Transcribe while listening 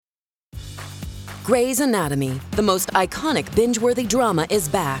Grey's Anatomy, the most iconic binge-worthy drama, is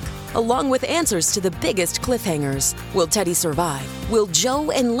back, along with answers to the biggest cliffhangers. Will Teddy survive? Will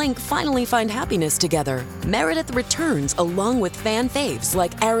Joe and Link finally find happiness together? Meredith returns along with fan faves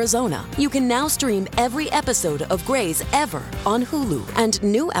like Arizona. You can now stream every episode of Grey's ever on Hulu, and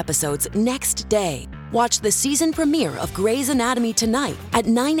new episodes next day. Watch the season premiere of Grey's Anatomy tonight at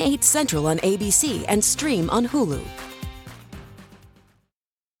 9/8 Central on ABC and stream on Hulu.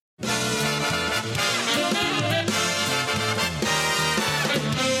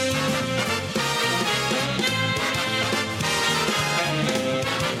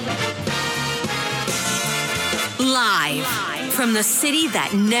 Live from the city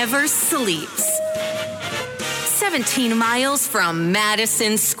that never sleeps. 17 miles from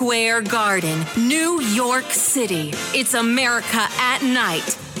Madison Square Garden, New York City. It's America at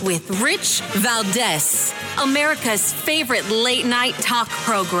Night with Rich Valdez. America's favorite late-night talk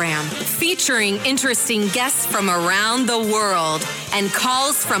program, featuring interesting guests from around the world and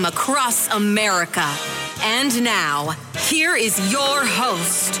calls from across America. And now, here is your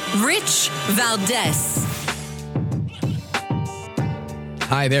host, Rich Valdez.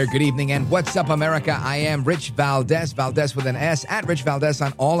 Hi there, good evening, and what's up, America? I am Rich Valdez, Valdez with an S, at Rich Valdez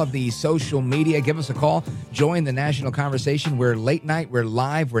on all of the social media. Give us a call. Join the national conversation. We're late night, we're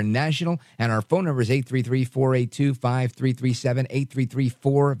live, we're national, and our phone number is 833-482-5337,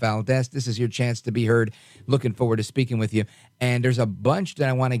 833-4-VALDEZ. This is your chance to be heard. Looking forward to speaking with you. And there's a bunch that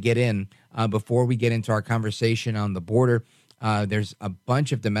I want to get in before we get into our conversation on the border. There's a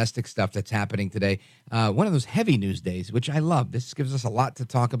bunch of domestic stuff that's happening today. One of those heavy news days, which I love. This gives us a lot to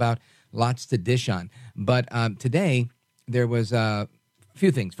talk about, lots to dish on. But today, there was a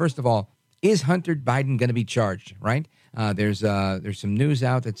few things. First of all, is Hunter Biden going to be charged, right? There's some news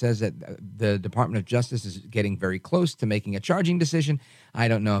out that says that the Department of Justice is getting very close to making a charging decision. I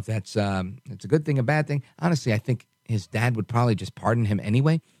don't know if that's a good thing, a bad thing. Honestly, I think his dad would probably just pardon him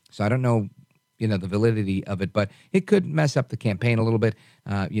anyway. So I don't know the validity of it, but it could mess up the campaign a little bit,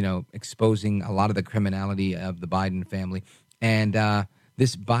 exposing a lot of the criminality of the Biden family. And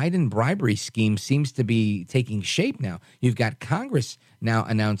this Biden bribery scheme seems to be taking shape now. You've got Congress now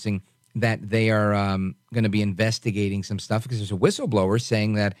announcing that they are going to be investigating some stuff because there's a whistleblower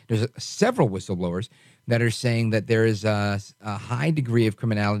saying that there's several whistleblowers that are saying that there is a high degree of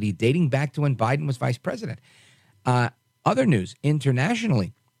criminality dating back to when Biden was vice president. Other news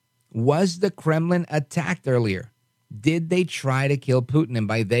internationally. Was the Kremlin attacked earlier? Did they try to kill Putin? And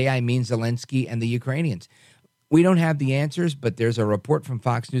by they, I mean Zelensky and the Ukrainians. We don't have the answers, but there's a report from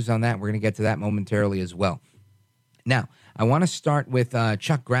Fox News on that. We're going to get to that momentarily as well. Now, I want to start with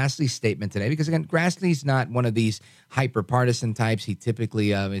Chuck Grassley's statement today because, again, Grassley's not one of these hyper-partisan types. He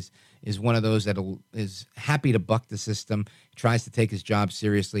typically is one of those that is happy to buck the system, tries to take his job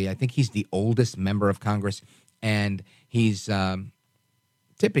seriously. I think he's the oldest member of Congress, and he's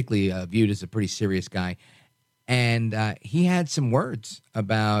typically viewed as a pretty serious guy. And he had some words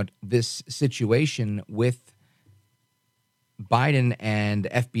about this situation with Biden and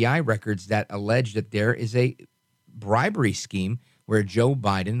FBI records that allege that there is a bribery scheme where Joe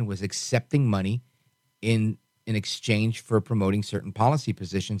Biden was accepting money in exchange for promoting certain policy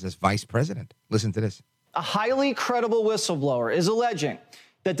positions as vice president. Listen to this. A highly credible whistleblower is alleging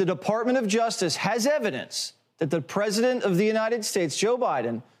that the Department of Justice has evidence that the president of the United States, Joe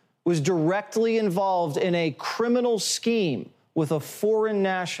Biden, was directly involved in a criminal scheme with a foreign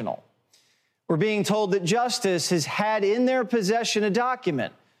national. We're being told that Justice has had in their possession a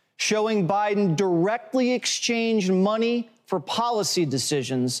document showing Biden directly exchanged money for policy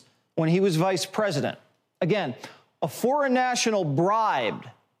decisions when he was vice president. Again, a foreign national bribed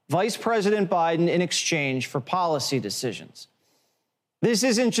Vice President Biden in exchange for policy decisions. This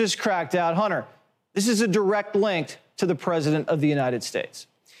isn't just cracked out, Hunter. This is a direct link to the President of the United States.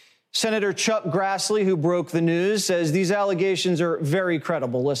 Senator Chuck Grassley, who broke the news, says these allegations are very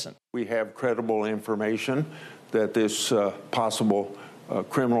credible. Listen. We have credible information that this possible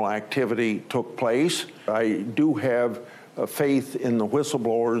criminal activity took place. I do have faith in the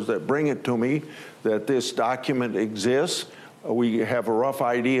whistleblowers that bring it to me that this document exists. We have a rough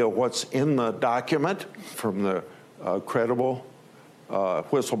idea of what's in the document from the credible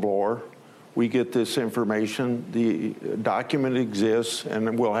whistleblower. We get this information, the document exists,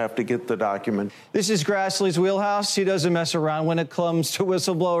 and we'll have to get the document. This is Grassley's wheelhouse. He doesn't mess around when it comes to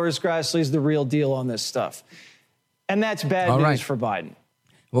whistleblowers. Grassley's the real deal on this stuff. And that's bad news for Biden.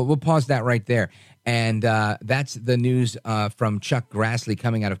 Well, we'll pause that right there. And that's the news from Chuck Grassley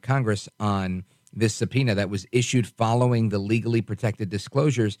coming out of Congress on this subpoena that was issued following the legally protected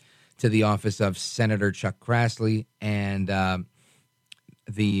disclosures to the office of Senator Chuck Grassley and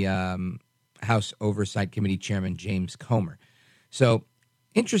the House Oversight Committee Chairman James Comer. So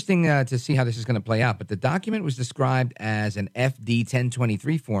interesting to see how this is going to play out. But the document was described as an FD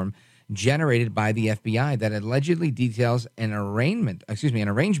 1023 form generated by the FBI that allegedly details an arrangement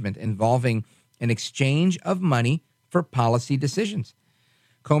involving an exchange of money for policy decisions.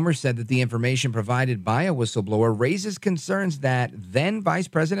 Comer said that the information provided by a whistleblower raises concerns that then Vice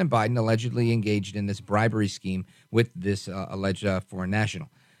President Biden allegedly engaged in this bribery scheme with this alleged foreign national,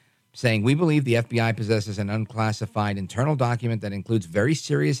 saying, "We believe the FBI possesses an unclassified internal document that includes very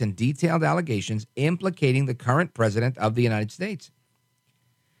serious and detailed allegations implicating the current president of the United States."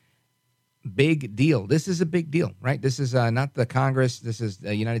 Big deal. This is a big deal, right? This is not the Congress. This is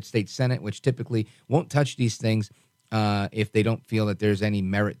the United States Senate, which typically won't touch these things if they don't feel that there's any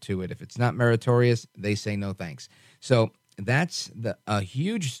merit to it. If it's not meritorious, they say no thanks. So that's a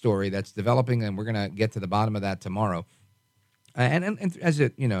huge story that's developing, and we're going to get to the bottom of that tomorrow. And as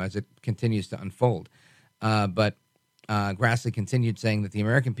it continues to unfold. But Grassley continued saying that the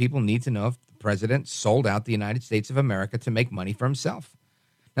American people need to know if the president sold out the United States of America to make money for himself.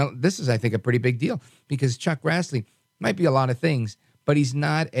 Now, this is, I think, a pretty big deal because Chuck Grassley might be a lot of things, but he's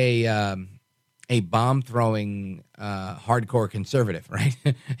not a bomb-throwing hardcore conservative, right?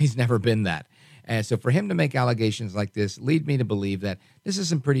 He's never been that. And so for him to make allegations like this lead me to believe that this is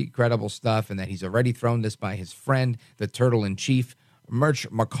some pretty credible stuff and that he's already thrown this by his friend, the turtle-in-chief, Mitch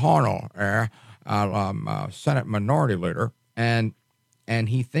McConnell, Senate Minority Leader, and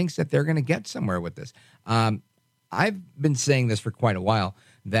he thinks that they're going to get somewhere with this. I've been saying this for quite a while,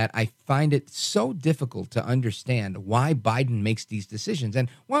 that I find it so difficult to understand why Biden makes these decisions. And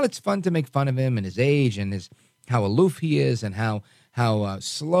while it's fun to make fun of him and his age and how aloof he is and how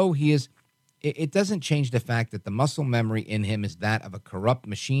slow he is, it doesn't change the fact that the muscle memory in him is that of a corrupt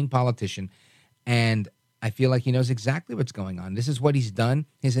machine politician. And I feel like he knows exactly what's going on. This is what he's done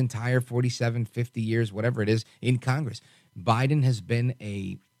his entire 47, 50 years, whatever it is, in Congress. Biden has been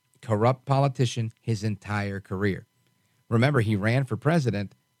a corrupt politician his entire career. Remember, he ran for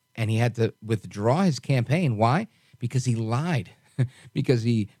president and he had to withdraw his campaign. Why? Because he lied, because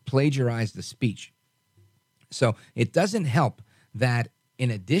he plagiarized the speech. So it doesn't help that in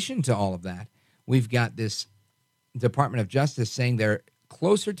addition to all of that, we've got this Department of Justice saying they're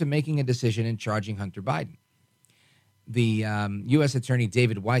closer to making a decision in charging Hunter Biden. The U.S. Attorney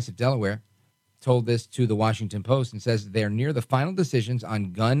David Weiss of Delaware told this to the Washington Post and says they're near the final decisions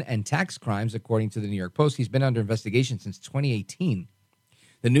on gun and tax crimes, according to the New York Post. He's been under investigation since 2018.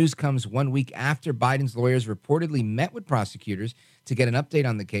 The news comes 1 week after Biden's lawyers reportedly met with prosecutors to get an update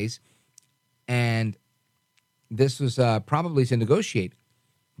on the case, and this was probably to negotiate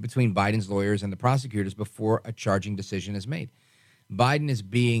between Biden's lawyers and the prosecutors before a charging decision is made. Biden is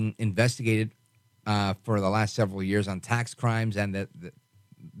being investigated for the last several years on tax crimes and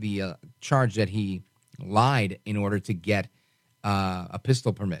the charge that he lied in order to get a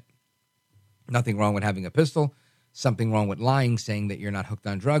pistol permit. Nothing wrong with having a pistol. Something wrong with lying, saying that you're not hooked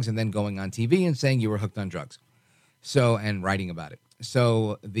on drugs, and then going on TV and saying you were hooked on drugs. So, and writing about it.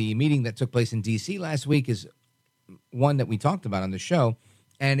 So the meeting that took place in D.C. last week is one that we talked about on the show,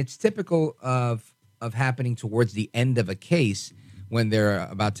 and it's typical of happening towards the end of a case when they're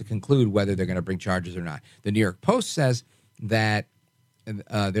about to conclude whether they're going to bring charges or not. The New York Post says that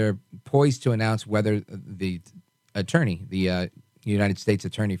they're poised to announce whether the attorney, the United States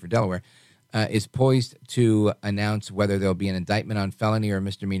Attorney for Delaware, is poised to announce whether there'll be an indictment on felony or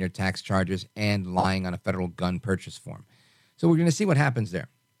misdemeanor tax charges and lying on a federal gun purchase form. So we're going to see what happens there.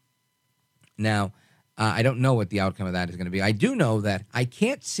 Now, I don't know what the outcome of that is going to be. I do know that I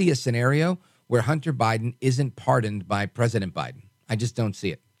can't see a scenario where Hunter Biden isn't pardoned by President Biden. I just don't see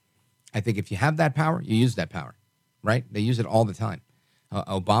it. I think if you have that power, you use that power, right? They use it all the time.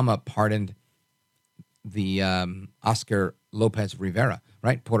 Obama pardoned the Oscar Lopez Rivera,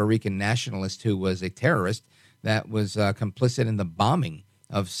 right? Puerto Rican nationalist who was a terrorist that was complicit in the bombing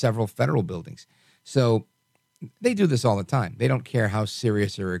of several federal buildings. So they do this all the time. They don't care how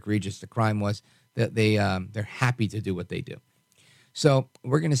serious or egregious the crime was. They're happy to do what they do. So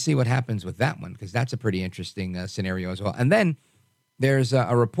we're going to see what happens with that one, because that's a pretty interesting scenario as well. And then there's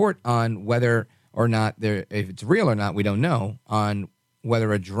a report on whether or not if it's real or not, we don't know, on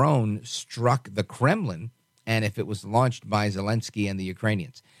whether a drone struck the Kremlin and if it was launched by Zelensky and the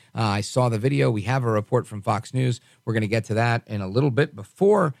Ukrainians. I saw the video. We have a report from Fox News. We're going to get to that in a little bit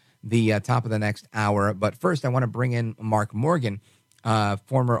before the top of the next hour. But first, I want to bring in Mark Morgan,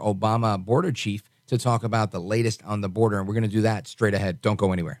 former Obama border chief, to talk about the latest on the border. And we're going to do that straight ahead. Don't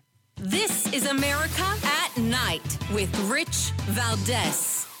go anywhere. This is America at Night with Rich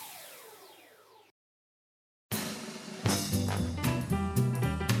Valdez.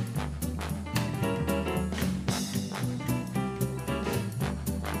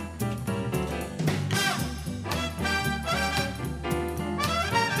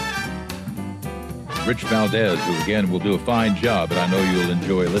 Rich Valdez, who, again, will do a fine job, and I know you'll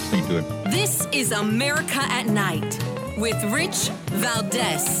enjoy listening to him. This is America at Night with Rich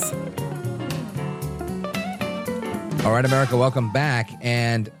Valdez. All right, America, welcome back.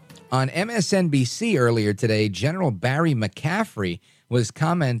 And on MSNBC earlier today, General Barry McCaffrey was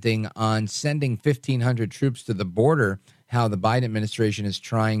commenting on sending 1,500 troops to the border, how the Biden administration is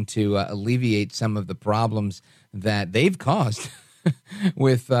trying to alleviate some of the problems that they've caused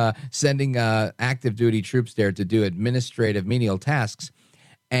with sending active duty troops there to do administrative menial tasks.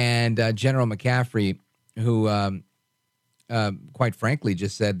 And General McCaffrey, who quite frankly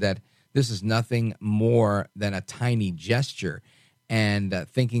just said that this is nothing more than a tiny gesture, and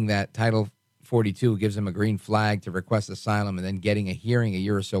thinking that Title 42 gives him a green flag to request asylum and then getting a hearing a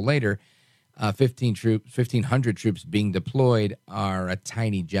year or so later, 1,500 troops being deployed are a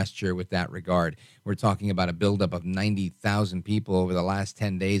tiny gesture with that regard. We're talking about a buildup of 90,000 people over the last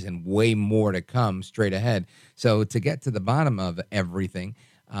 10 days and way more to come straight ahead. So to get to the bottom of everything,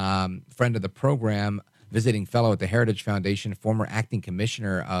 friend of the program, visiting fellow at the Heritage Foundation, former acting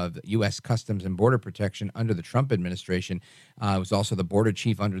commissioner of U.S. Customs and Border Protection under the Trump administration, was also the border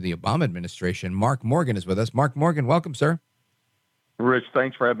chief under the Obama administration. Mark Morgan is with us. Mark Morgan, welcome, sir. Rich,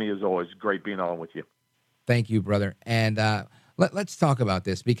 thanks for having me as always. Great being on with you. Thank you, brother. And let's talk about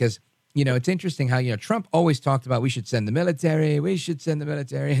this because, you know, it's interesting how, Trump always talked about we should send the military.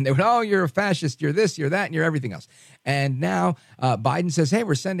 And they went, oh, you're a fascist. You're this, you're that, and you're everything else. And now Biden says, hey,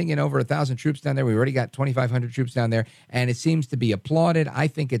 we're sending in over 1,000 troops down there. We already got 2,500 troops down there. And it seems to be applauded. I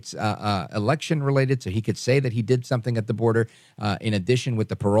think it's election related. So he could say that he did something at the border in addition with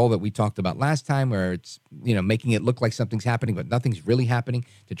the parole that we talked about last time, where it's, making it look like something's happening, but nothing's really happening,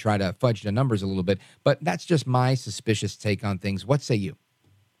 to try to fudge the numbers a little bit. But that's just my suspicious take on things. What say you?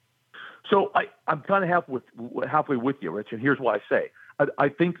 So I'm kind of halfway with you, Rich, and here's why I say. I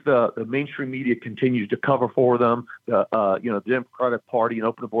think the mainstream media continues to cover for them. The Democratic Party and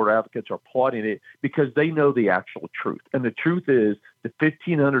open border advocates are applauding it because they know the actual truth. And the truth is the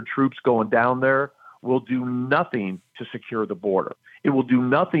 1,500 troops going down there will do nothing to secure the border. It will do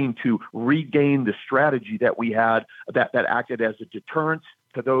nothing to regain the strategy that we had that acted as a deterrence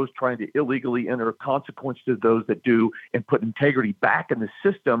to those trying to illegally enter, consequence to those that do, and put integrity back in the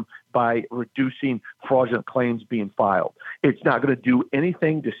system by reducing fraudulent claims being filed. It's not going to do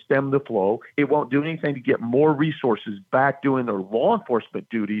anything to stem the flow. It won't do anything to get more resources back doing their law enforcement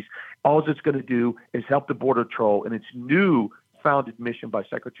duties. All it's going to do is help the Border Patrol in its new founded mission by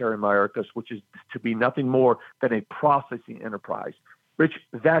Secretary Mayorkas, which is to be nothing more than a processing enterprise. Rich,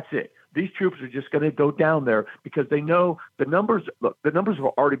 that's it. These troops are just going to go down there because they know the numbers. Look, the numbers have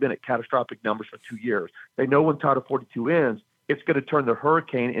already been at catastrophic numbers for 2 years. They know when Title 42 ends, it's going to turn the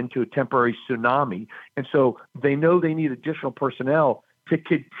hurricane into a temporary tsunami. And so they know they need additional personnel to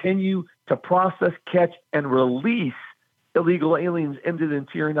continue to process, catch, and release illegal aliens into the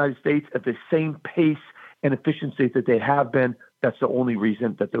interior United States at the same pace and efficiency that they have been. That's the only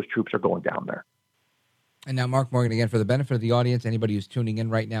reason that those troops are going down there. And now Mark Morgan, again, for the benefit of the audience, anybody who's tuning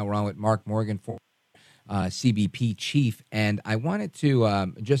in right now, we're on with Mark Morgan, for CBP chief. And I wanted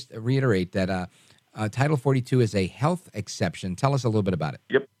to just reiterate that Title 42 is a health exception. Tell us a little bit about it.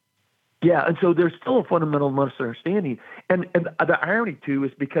 Yep. Yeah, and so there's still a fundamental misunderstanding. And the irony, too,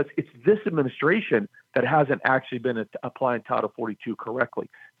 is because it's this administration that hasn't actually been applying Title 42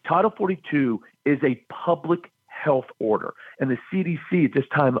 correctly. Title 42 is a public health order, and the CDC at this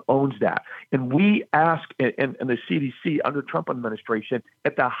time owns that. And we ask, and the CDC under Trump administration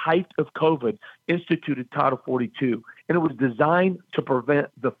at the height of COVID instituted Title 42, and it was designed to prevent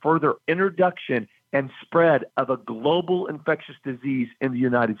the further introduction and spread of a global infectious disease in the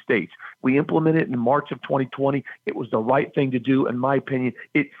United States. We implemented it in March of 2020. It was the right thing to do. In my opinion,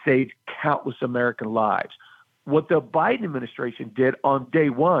 it saved countless American lives. What the Biden administration did on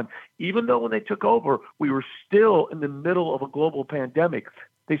day one, even though when they took over, we were still in the middle of a global pandemic,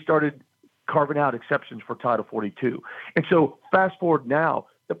 they started carving out exceptions for Title 42. And so fast forward now,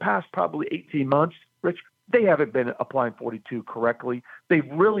 the past probably 18 months, Rich, they haven't been applying 42 correctly. They've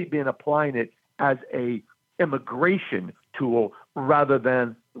really been applying it as a immigration tool rather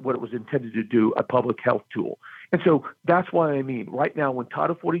than what it was intended to do, a public health tool. And so that's why I mean, right now when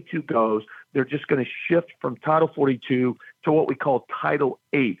Title 42 goes, they're just going to shift from Title 42 to what we call Title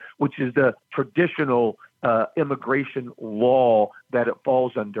 8, which is the traditional immigration law that it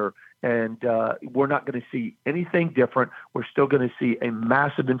falls under. And we're not going to see anything different. We're still going to see a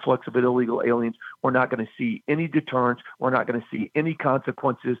massive influx of illegal aliens. We're not going to see any deterrence. We're not going to see any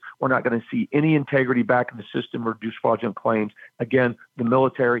consequences. We're not going to see any integrity back in the system or reduce fraudulent claims. Again, the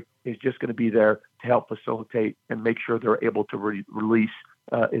military is just going to be there to help facilitate and make sure they're able to release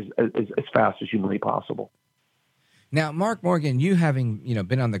as fast as humanly possible. Now, Mark Morgan, you having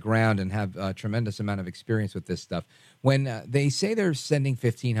been on the ground and have a tremendous amount of experience with this stuff, when they say they're sending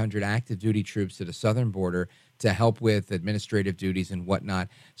 1,500 active duty troops to the southern border to help with administrative duties and whatnot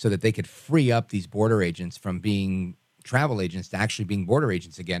so that they could free up these border agents from being travel agents to actually being border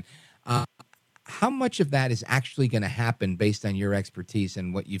agents again, how much of that is actually going to happen based on your expertise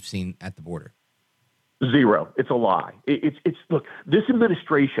and what you've seen at the border? Zero. It's a lie. It's look, this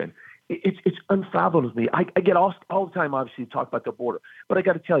administration, it's unfathomable to me. I get all the time, obviously, to talk about the border, but I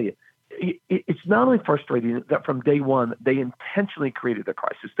got to tell you, it's not only frustrating that from day one, they intentionally created a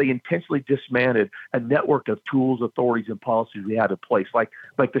crisis. They intentionally dismantled a network of tools, authorities, and policies we had in place, like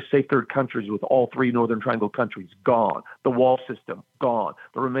the Safe Third countries with all 3 Northern Triangle countries, gone. The wall system, gone.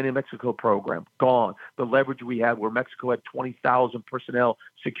 The Romania-Mexico program, gone. The leverage we had where Mexico had 20,000 personnel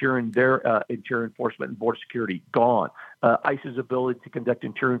securing their interior enforcement and border security, gone. ICE's ability to conduct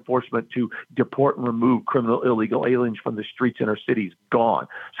interior enforcement to deport and remove criminal illegal aliens from the streets in our cities, gone.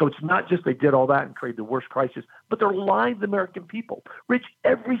 So it's not just they did all that and created the worst crisis, but they're lying to the American people. Rich,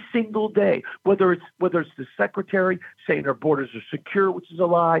 every single day, whether it's the secretary saying our borders are secure, which is a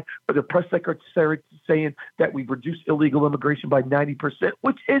lie, or the press secretary saying that we've reduced illegal immigration by 90%,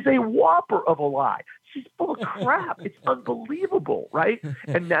 which is a whopper of a lie. She's full of crap. It's unbelievable, right?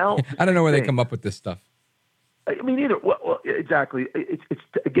 And now I don't know where they come up with this stuff. I mean, either. Well, exactly. It's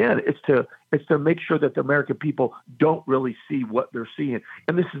to make sure that the American people don't really see what they're seeing.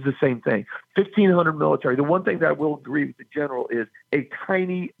 And this is the same thing. 1,500 military. The one thing that I will agree with the general is a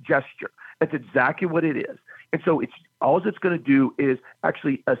tiny gesture. That's exactly what it is. And so all it's going to do is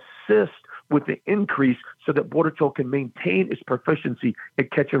actually assist with the increase so that Border Patrol can maintain its proficiency in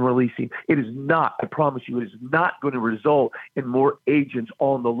catching and releasing. It is not, I promise you, it is not going to result in more agents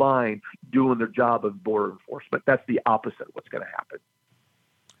on the line doing their job of border enforcement. That's the opposite of what's going to happen.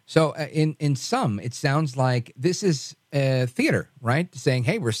 So in sum, it sounds like this is theater, right? Saying,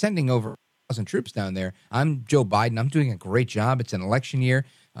 hey, we're sending over 1,000 troops down there. I'm Joe Biden. I'm doing a great job. It's an election year.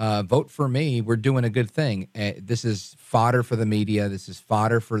 Vote for me. We're doing a good thing. This is fodder for the media. This is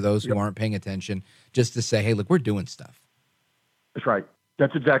fodder for those who aren't paying attention, just to say, hey, look, we're doing stuff. That's right.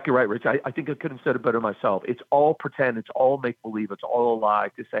 That's exactly right, Rich. I think I couldn't have said it better myself. It's all pretend. It's all make-believe. It's all a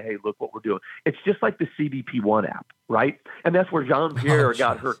lie to say, hey, look what we're doing. It's just like the CBP-1 app, right? And that's where Jean-Pierre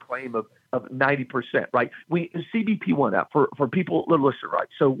got her claim of 90%, right? The CBP-1 app, for people, listen, right?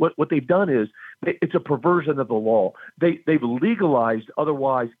 So what they've done is it's a perversion of the law. They've legalized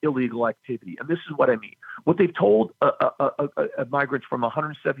otherwise illegal activity. And this is what I mean. What they've told migrants from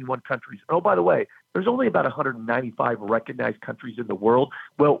 171 countries, and oh, by the way, there's only about 195 recognized countries in the world.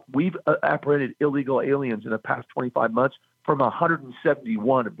 Well, we've apprehended illegal aliens in the past 25 months from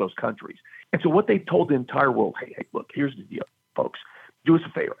 171 of those countries. And so what they've told the entire world, hey, look, here's the deal, folks. Do us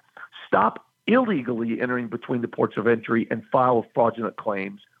a favor. Stop illegally entering between the ports of entry and file fraudulent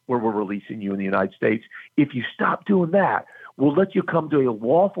claims where we're releasing you in the United States. If you stop doing that, we'll let you come to a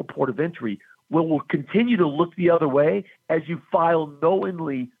lawful port of entry where we'll continue to look the other way as you file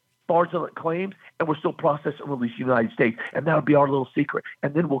knowingly fraudulent claims, and we'll still process and release you in the United States. And that'll be our little secret.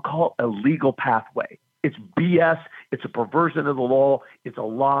 And then we'll call it a legal pathway. It's BS. It's a perversion of the law. It's a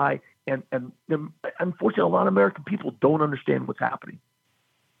lie. And unfortunately, a lot of American people don't understand what's happening.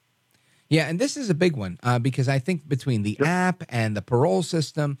 Yeah, and this is a big one because I think between the app and the parole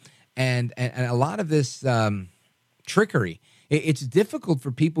system and a lot of this trickery, it's difficult for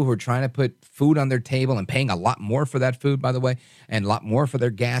people who are trying to put food on their table and paying a lot more for that food, by the way, and a lot more for their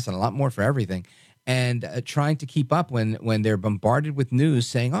gas and a lot more for everything, and trying to keep up when they're bombarded with news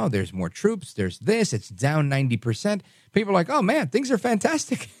saying, oh, there's more troops, there's this, it's down 90%. People are like, oh, man, things are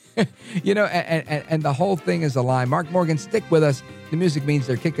fantastic. And the whole thing is a lie. Mark Morgan, stick with us. The music means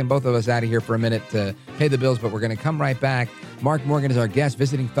they're kicking both of us out of here for a minute to pay the bills, but we're going to come right back. Mark Morgan is our guest,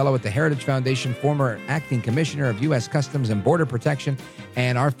 visiting fellow at the Heritage Foundation, former acting commissioner of U.S. Customs and Border Protection.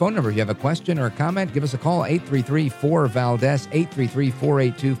 And our phone number, if you have a question or a comment, give us a call, 833-4-VALDEZ,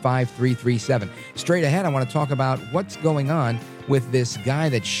 833-482-5337. Straight ahead, I want to talk about what's going on with this guy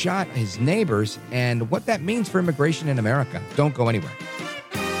that shot his neighbors and what that means for immigration in America. Don't go anywhere.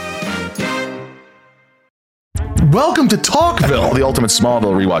 Welcome to Talkville, the ultimate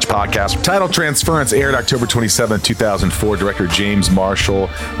Smallville rewatch podcast. Title Transference aired October 27, 2004. Director James Marshall,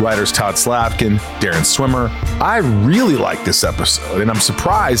 writers Todd Slavkin, Darren Swimmer. I really like this episode, and I'm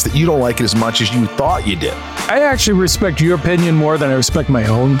surprised that you don't like it as much as you thought you did. I actually respect your opinion more than I respect my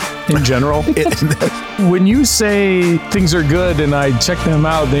own in general. When you say things are good and I check them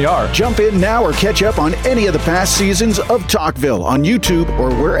out, they are. Jump in now or catch up on any of the past seasons of Talkville on YouTube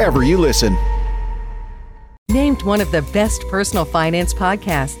or wherever you listen. Named one of the best personal finance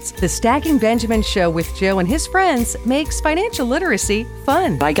podcasts, the Stacking Benjamin Show with Joe and his friends makes financial literacy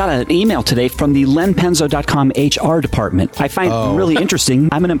fun. I got an email today from the lenpenzo.com HR department. I find really interesting.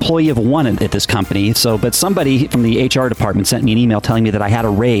 I'm an employee of one at this company, but somebody from the HR department sent me an email telling me that I had a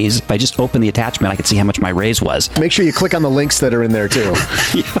raise. If I just opened the attachment, I could see how much my raise was. Make sure you click on the links that are in there too.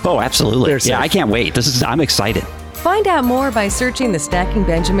 Oh, absolutely. Yeah, I can't wait. I'm excited. Find out more by searching the Stacking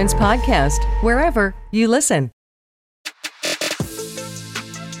Benjamins podcast, wherever you listen.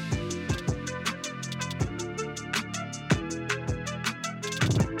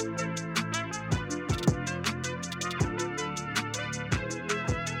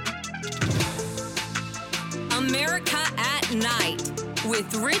 America at Night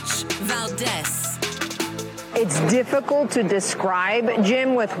with Rich Valdez. It's difficult to describe,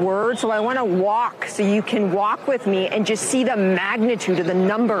 Jim, with words, so I want to walk so you can walk with me and just see the magnitude of the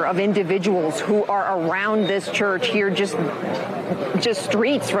number of individuals who are around this church here, just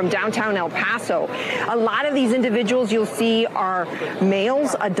streets from downtown El Paso. A lot of these individuals you'll see are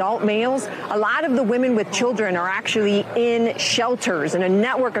males, adult males. A lot of the women with children are actually in shelters, in a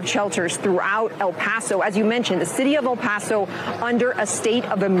network of shelters throughout El Paso. As you mentioned, the city of El Paso under a state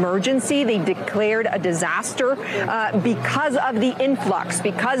of emergency. They declared a disaster because of the influx,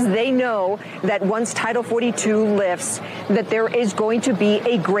 because they know that once Title 42 lifts, that there is going to be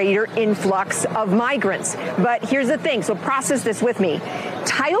a greater influx of migrants. But here's the thing, so process this with me.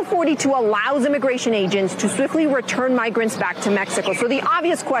 Title 42 allows immigration agents to swiftly return migrants back to Mexico. So the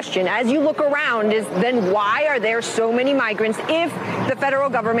obvious question, as you look around, is then why are there so many migrants if the federal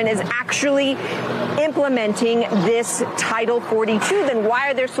government is actually implementing this Title 42? Then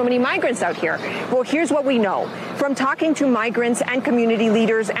why are there so many migrants out here? Well, here's what we know. From talking to migrants and community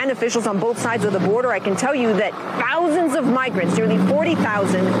leaders and officials on both sides of the border, I can tell you that thousands of migrants, nearly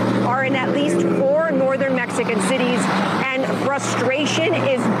 40,000, are in at least 4 northern Mexican cities, and frustration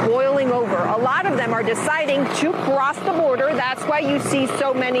is boiling over. A lot of them are deciding to cross the border. That's why you see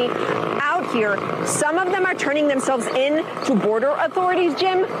so many out here. Some of them are turning themselves in to border authorities,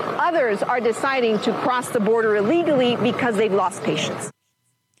 Jim. Others are deciding to cross the border illegally because they've lost patience.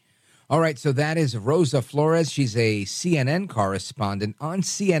 All right, so that is Rosa Flores. She's a CNN correspondent on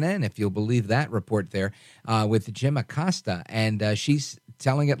CNN, if you'll believe that report there, with Jim Acosta. And she's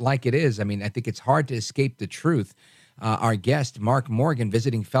telling it like it is. I mean, I think it's hard to escape the truth. Our guest, Mark Morgan,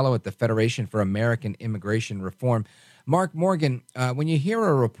 visiting fellow at the Federation for American Immigration Reform. Mark Morgan, when you hear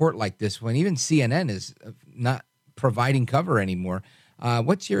a report like this, when even CNN is not providing cover anymore,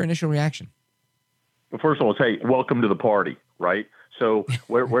 what's your initial reaction? Well, first of all, say welcome to the party, right? So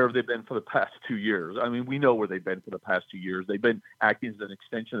where have they been for the past 2 years? I mean, we know where they've been for the past 2 years. They've been acting as an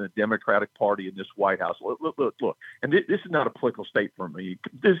extension of the Democratic Party in this White House. Look. And this is not a political state for me.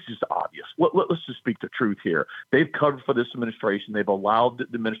 This is just obvious. Let's just speak the truth here. They've covered for this administration. They've allowed the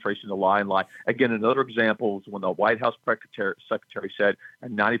administration to lie and lie. Again, another example is when the White House secretary said a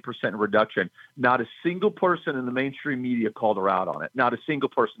 90% reduction. Not a single person in the mainstream media called her out on it. Not a single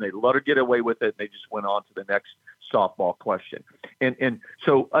person. They let her get away with it, and they just went on to the next softball question. And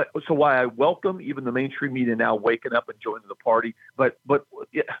so why I welcome even the mainstream media now waking up and joining the party. But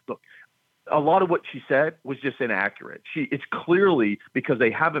yeah, look, a lot of what she said was just inaccurate. It's clearly because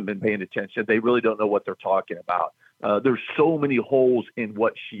they haven't been paying attention. They really don't know what they're talking about. There's so many holes in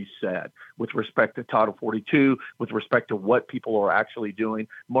what she said with respect to Title 42, with respect to what people are actually doing.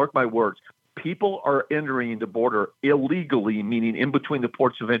 Mark my words. People are entering the border illegally, meaning in between the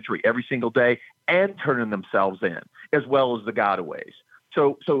ports of entry every single day, and turning themselves in, as well as the gotaways.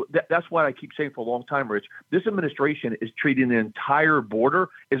 So that's why I keep saying for a long time, Rich, this administration is treating the entire border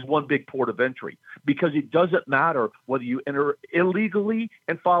as one big port of entry, because it doesn't matter whether you enter illegally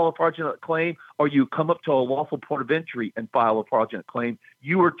and file a fraudulent claim or you come up to a lawful port of entry and file a fraudulent claim.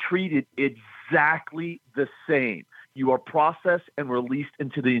 You are treated exactly the same. You are processed and released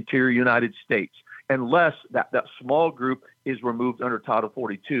into the interior United States, unless that small group is removed under Title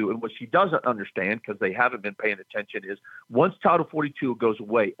 42. And what she doesn't understand, because they haven't been paying attention, is once Title 42 goes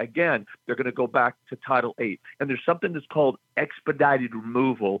away, again, they're going to go back to Title 8. And there's something that's called expedited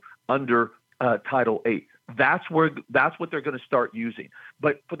removal under Title 8. That's what they're going to start using.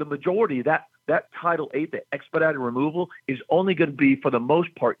 But for the majority, that Title 8, the expedited removal, is only going to be, for the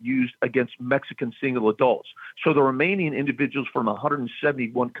most part, used against Mexican single adults. So the remaining individuals from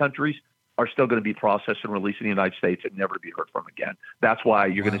 171 countries are still going to be processed and released in the United States and never to be heard from again. That's why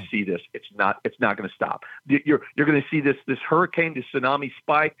you're going to see this. It's not going to stop. You're going to see this hurricane, this tsunami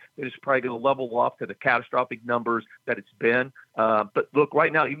spike that is probably going to level off to the catastrophic numbers that it's been. But look,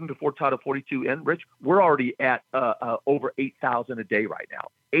 right now, even before Title 42 and Rich, we're already at over 8,000 a day right now.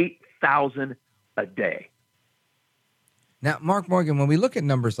 8,000 a day. Now, Mark Morgan, when we look at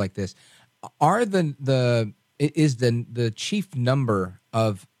numbers like this, are the chief number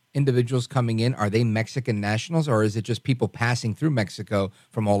of individuals coming in, are they Mexican nationals, or is it just people passing through Mexico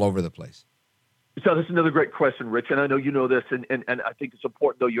from all over the place? So that's another great question, Rich, and I know you know this, and I think it's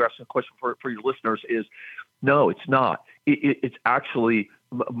important, though, you're asking a question for your listeners, is no, it's not. It's actually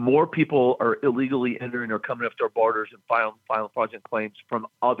more people are illegally entering or coming up to our borders and filing fraudulent claims from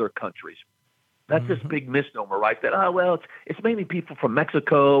other countries. That's this big misnomer, right? That, it's mainly people from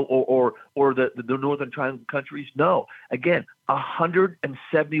Mexico or the Northern Triangle countries. No, again,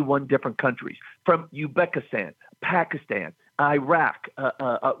 171 different countries, from Uzbekistan, Pakistan, Iraq,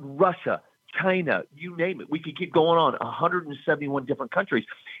 Russia, China, you name it. We could keep going on. 171 different countries.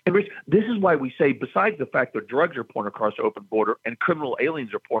 And Rich, this is why we say, besides the fact that drugs are pouring across our open border and criminal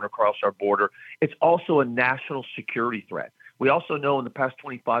aliens are pouring across our border, it's also a national security threat. We also know in the past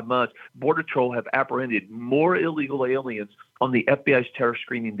 25 months, Border Patrol have apprehended more illegal aliens on the FBI's terror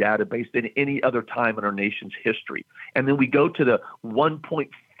screening database than any other time in our nation's history. And then we go to the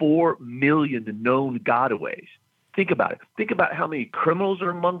 1.4 million known gotaways. Think about it. Think about how many criminals are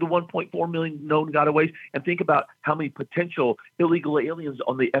among the 1.4 million known gotaways, and think about how many potential illegal aliens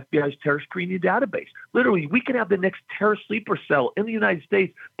on the FBI's terror screening database. Literally, we could have the next terror sleeper cell in the United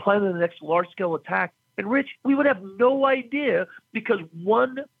States planning the next large-scale attack. And, Rich, we would have no idea because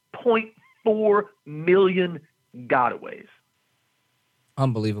 1.4 million gotaways.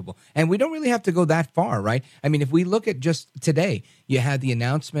 Unbelievable. And we don't really have to go that far, right? I mean, if we look at just today, you had the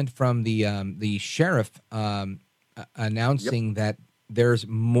announcement from the sheriff announcing that there's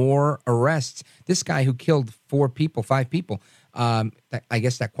more arrests. This guy who killed 5 people, I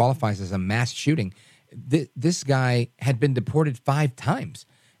guess that qualifies as a mass shooting. This guy had been deported 5 times,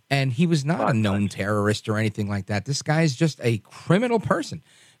 and he was not a known terrorist or anything like that. This guy is just a criminal person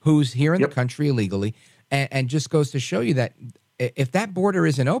who's here in the country illegally, and just goes to show you that if that border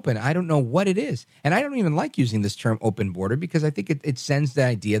isn't open, I don't know what it is. And I don't even like using this term open border because I think it sends the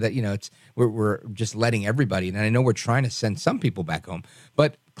idea that, we're just letting everybody. And I know we're trying to send some people back home.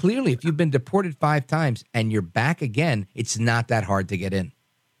 But clearly, if you've been deported 5 times and you're back again, it's not that hard to get in.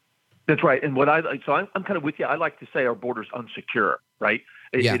 That's right. And I'm kind of with you. I like to say our border's unsecure, right?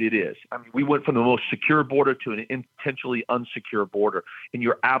 It is. I mean, we went from the most secure border to an intentionally unsecure border. And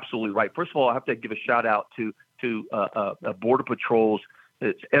you're absolutely right. First of all, I have to give a shout out to Border Patrol's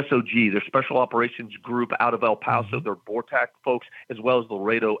SOG, their Special Operations Group out of El Paso, their BORTAC folks, as well as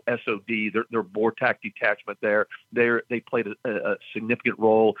Laredo SOD, their BORTAC detachment there. They played a significant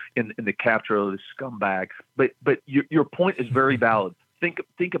role in the capture of this scumbag. But your point is very valid.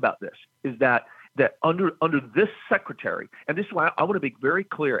 Think about this, is that under this secretary, and this is why I want to be very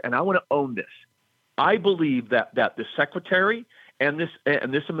clear, and I want to own this. I believe that the secretary and this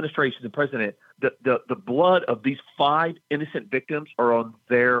administration, the president, the blood of these 5 innocent victims are on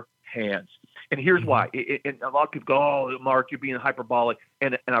their hands. And here's why. And a lot of people go, "Oh, Mark, you're being hyperbolic,"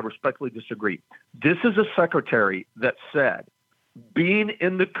 and I respectfully disagree. This is a secretary that said being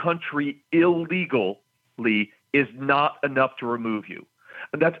in the country illegally is not enough to remove you.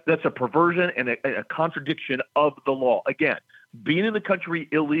 And that's a perversion and a contradiction of the law. Again, being in the country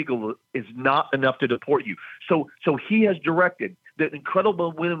illegal is not enough to deport you. So he has directed the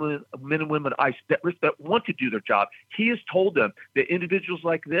incredible men and women ICE that want to do their job. He has told them that individuals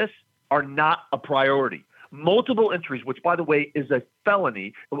like this are not a priority. Multiple entries, which, by the way, is a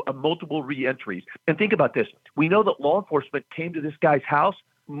felony, multiple re-entries. And think about this. We know that law enforcement came to this guy's house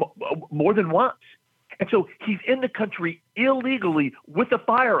more than once. And so he's in the country illegally with a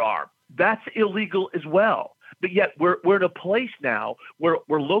firearm. That's illegal as well. But yet we're in a place now where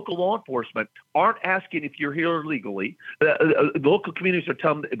local law enforcement aren't asking if you're here illegally. Local communities are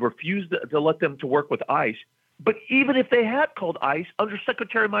telling them, refuse to let them to work with ICE. But even if they had called ICE under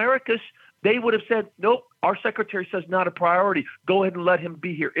Secretary Mayorkas, they would have said, nope, our secretary says not a priority. Go ahead and let him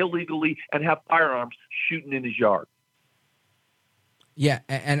be here illegally and have firearms shooting in his yard. Yeah,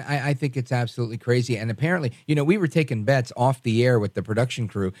 and I think it's absolutely crazy. And apparently, we were taking bets off the air with the production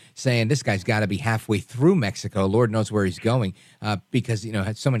crew saying this guy's got to be halfway through Mexico. Lord knows where he's going because,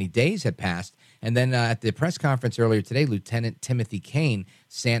 so many days had passed. And then at the press conference earlier today, Lieutenant Timothy Kane,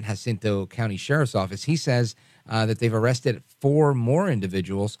 San Jacinto County Sheriff's Office, he says that they've arrested 4 more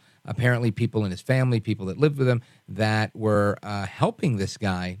individuals, apparently people in his family, people that lived with him, that were helping this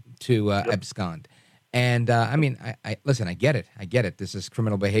guy to abscond. And I listen, I get it. This is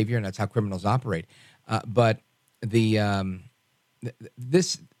criminal behavior, and that's how criminals operate. But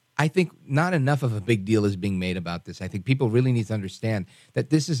I think not enough of a big deal is being made about this. I think people really need to understand that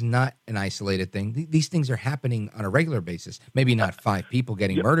this is not an isolated thing. These things are happening on a regular basis. Maybe not 5 people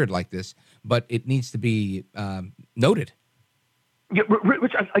getting murdered like this, but it needs to be noted. Yeah,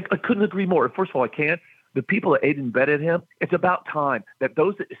 Rich, I couldn't agree more. First of all, I can't. The people that aided and abetted him, it's about time that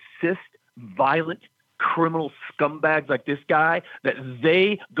those that assist violent criminal scumbags like this guy, that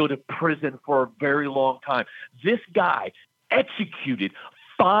they go to prison for a very long time. This guy executed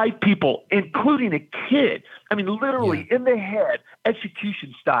 5 people, including a kid. I mean, literally in the head,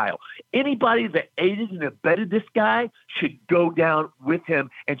 execution style. Anybody that aided and abetted this guy should go down with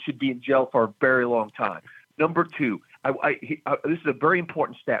him and should be in jail for a very long time. Number 2, this is a very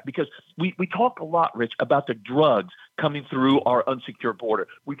important stat because we talk a lot, Rich, about the drugs coming through our unsecured border.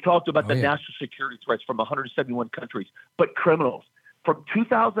 We've talked about the national security threats from 171 countries, but criminals. From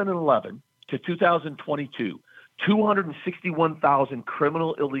 2011 to 2022, 261,000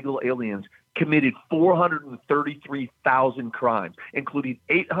 criminal illegal aliens committed 433,000 crimes, including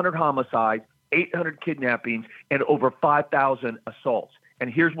 800 homicides, 800 kidnappings, and over 5,000 assaults.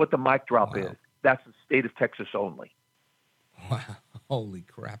 And here's what the mic drop is. That's the state of Texas only. Wow. Holy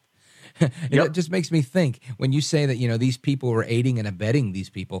crap. It just makes me think when you say that, these people were aiding and abetting these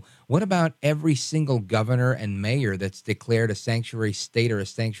people. What about every single governor and mayor that's declared a sanctuary state or a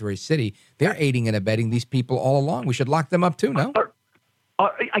sanctuary city? They're aiding and abetting these people all along. We should lock them up too, no?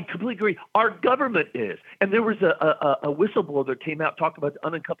 I completely agree. Our government is. And there was a whistleblower that came out talking about the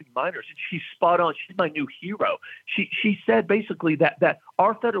unaccompanied minors, and she's spot on. She's my new hero. She said basically that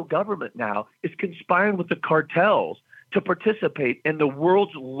our federal government now is conspiring with the cartels to participate in the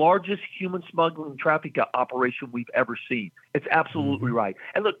world's largest human smuggling traffic operation we've ever seen. It's absolutely right.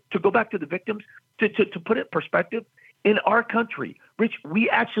 And look, to go back to the victims, to put it in perspective, in our country, Rich,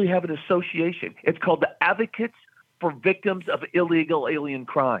 we actually have an association. It's called the Advocates for Victims of Illegal Alien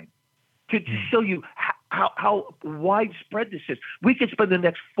Crime. To show you how widespread this is. We could spend the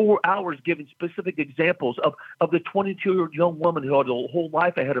next 4 hours giving specific examples of the 22-year-old young woman who had a whole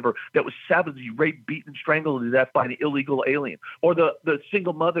life ahead of her that was savagely raped, beaten, strangled to death by an illegal alien, or the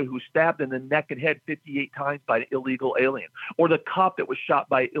single mother who was stabbed in the neck and head 58 times by an illegal alien, or the cop that was shot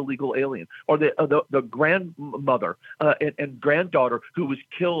by an illegal alien, or the grandmother and granddaughter who was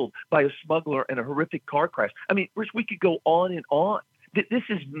killed by a smuggler in a horrific car crash. I mean, Rich, we could go on and on. This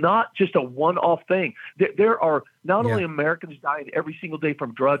is not just a one-off thing. There are not only Americans dying every single day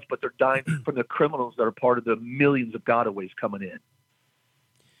from drugs, but they're dying from the criminals that are part of the millions of gotaways coming in.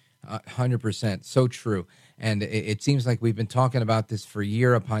 100%. So true. And it seems like we've been talking about this for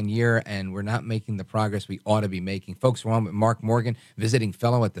year upon year, and we're not making the progress we ought to be making. Folks, we're on with Mark Morgan, visiting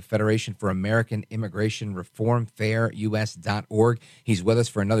fellow at the Federation for American Immigration Reform, fairus.org. He's with us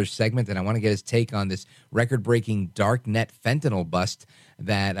for another segment, and I want to get his take on this record-breaking darknet fentanyl bust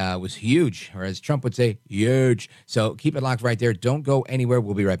that was huge, or as Trump would say, huge. So keep it locked right there. Don't go anywhere.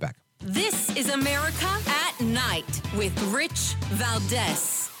 We'll be right back. This is America at Night with Rich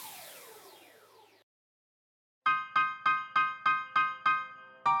Valdez.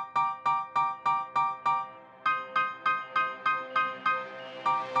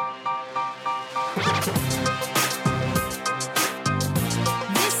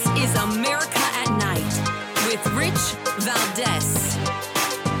 This is America at Night with Rich Valdez.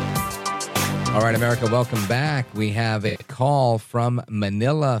 All right, America, welcome back. We have a call from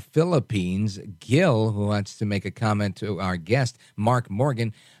Manila, Philippines. Gil, who wants to make a comment to our guest, Mark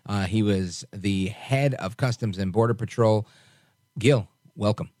Morgan. He was the head of Customs and Border Patrol. Gil,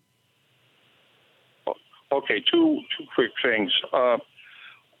 welcome. Okay, two quick things.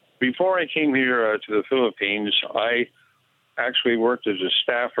 Before I came here to the Philippines, I actually worked as a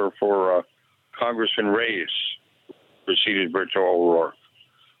staffer for Congressman Reyes, who preceded Beto O'Rourke.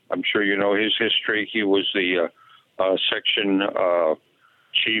 I'm sure you know his history. He was the section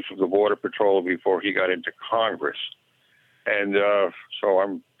chief of the Border Patrol before he got into Congress. And so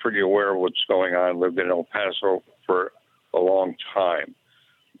I'm pretty aware of what's going on. Lived in El Paso for a long time.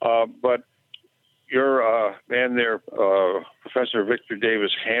 But your man there, Professor Victor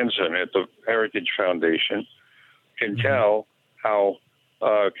Davis Hansen at the Heritage Foundation, can tell how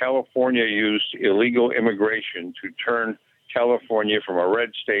California used illegal immigration to turn California from a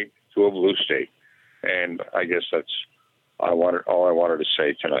red state to a blue state. And I guess that's all I wanted to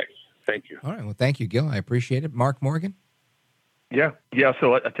say tonight. Thank you. All right. Well, thank you, Gil. I appreciate it. Mark Morgan? Yeah.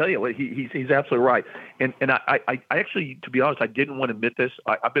 So I tell you, he's absolutely right. And I actually, to be honest, I didn't want to admit this.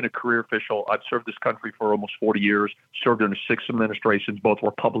 I've been a career official. I've served this country for almost 40 years, served under 6 administrations, both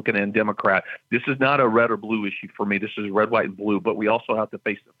Republican and Democrat. This is not a red or blue issue for me. This is red, white, and blue, but we also have to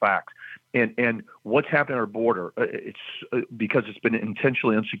face the facts. And what's happened at our border, it's because it's been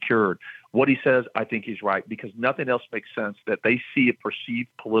intentionally unsecured. What he says, I think he's right, because nothing else makes sense that they see a perceived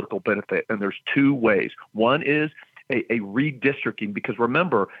political benefit. And there's 2 ways. One is a redistricting, because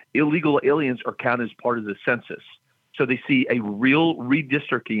remember, illegal aliens are counted as part of the census. So they see a real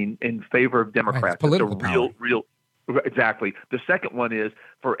redistricting in favor of Democrats. Right, it's political real. Exactly. The second one is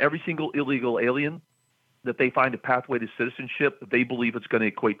for every single illegal alien that they find a pathway to citizenship, they believe it's going to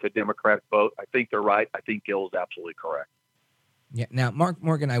equate to a Democratic vote. I think they're right. I think Gil is absolutely correct. Yeah. Now, Mark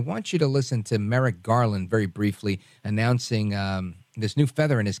Morgan, I want you to listen to Merrick Garland very briefly announcing this new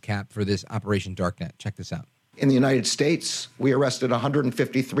feather in his cap for this Operation Darknet. Check this out. In the United States, we arrested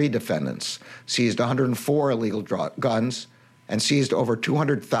 153 defendants, seized 104 illegal guns, and seized over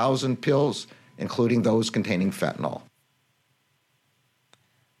 200,000 pills, including those containing fentanyl.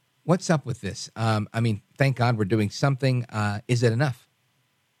 What's up with this? I mean, thank God we're doing something. Is it enough?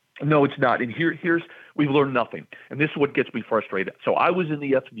 No, it's not. And here's we've learned nothing. And this is what gets me frustrated. So I was in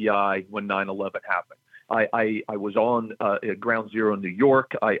the FBI when 9/11 happened. I was on Ground Zero in New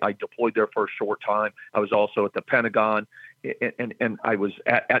York. I deployed there for a short time. I was also at the Pentagon, and I was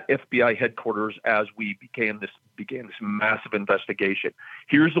at FBI headquarters as we began this massive investigation.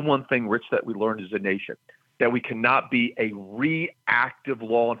 Here's the one thing, Rich, that we learned as a nation, that we cannot be a reactive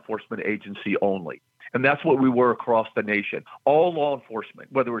law enforcement agency only. And that's what we were across the nation. All law enforcement,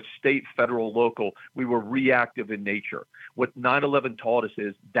 whether it's state, federal, local, we were reactive in nature. What 9/11 taught us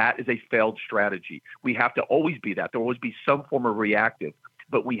is that is a failed strategy. We have to always be that. There will always be some form of reactive,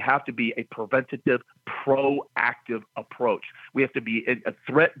 but we have to be a preventative, proactive approach. We have to be a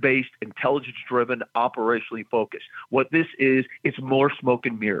threat-based, intelligence-driven, operationally focused. What this is, it's more smoke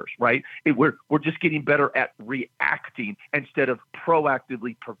and mirrors, right? We're just getting better at reacting instead of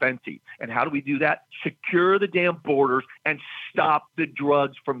proactively preventing. And how do we do that? Secure the damn borders and stop the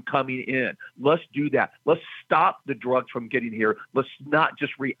drugs from coming in. Let's do that. Let's stop the drugs from getting here. Let's not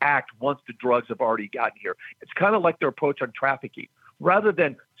just react once the drugs have already gotten here. It's kind of like their approach on trafficking. Rather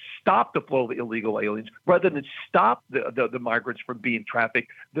than stop the flow of illegal aliens, rather than stop the migrants from being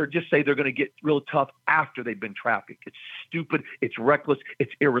trafficked, they just say they're going to get real tough after they've been trafficked. It's stupid, it's reckless,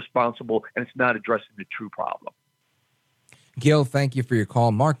 it's irresponsible, and it's not addressing the true problem. Gil, thank you for your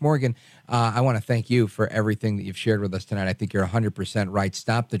call. Mark Morgan, I want to thank you for everything that you've shared with us tonight. I think you're 100% right.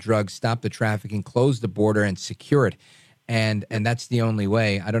 Stop the drugs, stop the trafficking, close the border, and secure it. And that's the only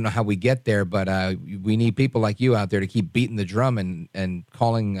way. I don't know how we get there, but we need people like you out there to keep beating the drum and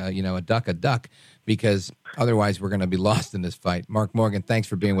calling a duck, because otherwise we're going to be lost in this fight. Mark Morgan, thanks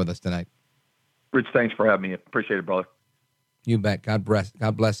for being with us tonight. Rich, thanks for having me. Appreciate it, brother. You bet. God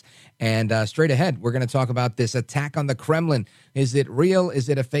bless. And straight ahead, we're going to talk about this attack on the Kremlin. Is it real? Is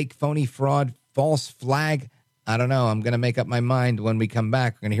it a fake, phony, fraud, false flag? I don't know. I'm going to make up my mind when we come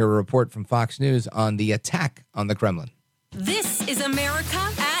back. We're going to hear a report from Fox News on the attack on the Kremlin. This is America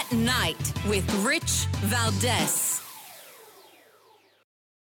at Night with Rich Valdez.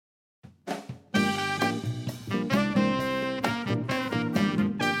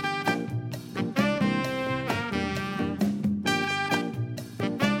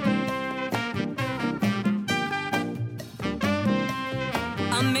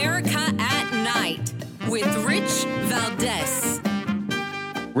 America at Night with Rich Valdez.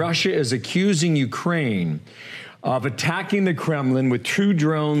 Russia is accusing Ukraine of attacking the Kremlin with 2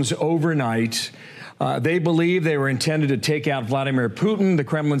 drones overnight. They believe they were intended to take out Vladimir Putin. The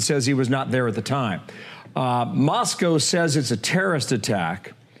Kremlin says he was not there at the time. Moscow says it's a terrorist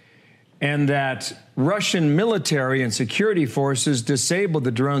attack and that Russian military and security forces disabled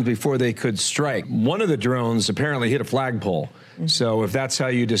the drones before they could strike. One of the drones apparently hit a flagpole. So if that's how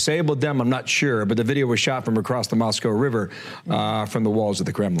you disabled them, I'm not sure. But the video was shot from across the Moscow River from the walls of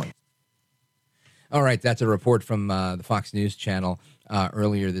the Kremlin. All right, that's a report from the Fox News channel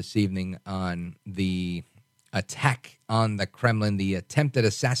earlier this evening on the attack on the Kremlin, the attempted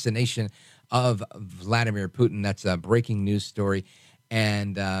assassination of Vladimir Putin. That's a breaking news story.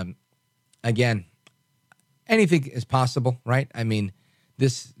 And again, anything is possible, right? I mean,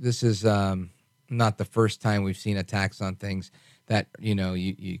 this is not the first time we've seen attacks on things that,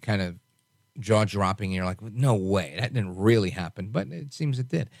 you kind of jaw-dropping and you're like, no way, that didn't really happen. But it seems it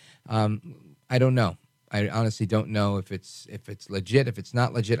did. I don't know. I honestly don't know if it's legit, if it's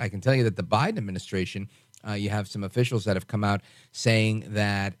not legit. I can tell you that the Biden administration, you have some officials that have come out saying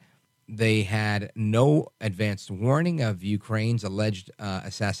that they had no advanced warning of Ukraine's alleged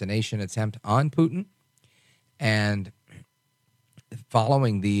assassination attempt on Putin. And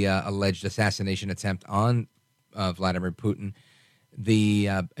following the alleged assassination attempt on Vladimir Putin, the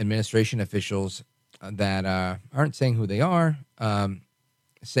administration officials that aren't saying who they are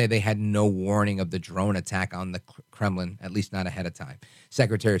say they had no warning of the drone attack on the Kremlin, at least not ahead of time.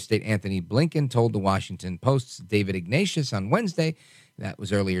 Secretary of State Anthony Blinken told the Washington Post's David Ignatius on Wednesday, that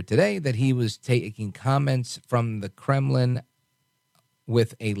was earlier today, that he was taking comments from the Kremlin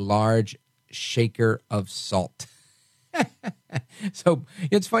with a large shaker of salt. So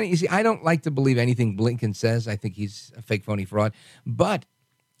it's funny. You see, I don't like to believe anything Blinken says. I think he's a fake, phony fraud. But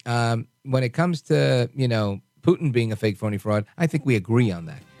when it comes to, Putin being a fake, phony fraud, I think we agree on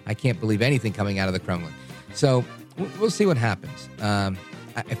that. I can't believe anything coming out of the Kremlin. So we'll see what happens.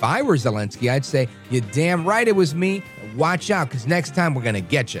 If I were Zelensky, I'd say, you're damn right it was me. Watch out, because next time we're going to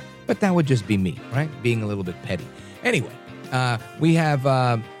get you. But that would just be me, right? Being a little bit petty. Anyway, we have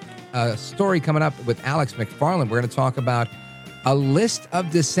a story coming up with Alex McFarland. We're going to talk about a list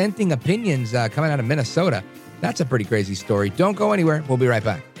of dissenting opinions coming out of Minnesota. That's a pretty crazy story. Don't go anywhere. We'll be right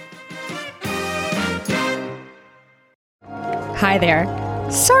back. Hi there.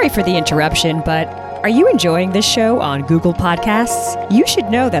 Sorry for the interruption, but are you enjoying this show on Google Podcasts? You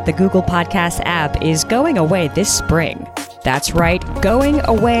should know that the Google Podcasts app is going away this spring. That's right, going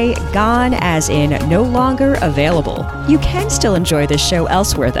away, gone as in no longer available. You can still enjoy this show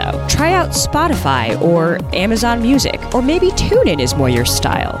elsewhere though. Try out Spotify or Amazon Music, or maybe TuneIn is more your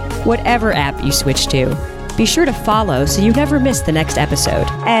style. Whatever app you switch to, be sure to follow so you never miss the next episode.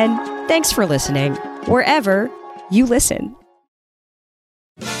 And thanks for listening, wherever you listen.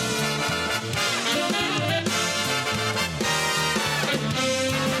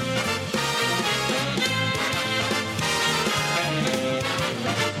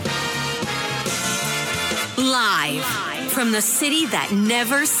 Live from the city that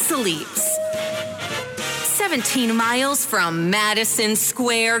never sleeps. 17 miles from Madison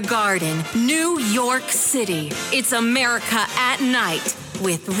Square Garden, New York City. It's America at Night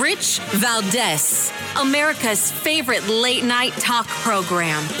with Rich Valdez, America's favorite late night talk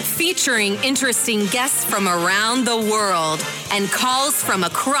program, featuring interesting guests from around the world and calls from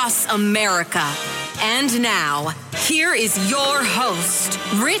across America. And now, here is your host,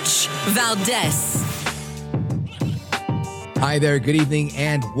 Rich Valdez. Hi there, good evening,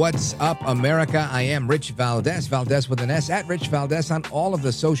 and what's up, America? I am Rich Valdez, Valdez with an S, at Rich Valdez on all of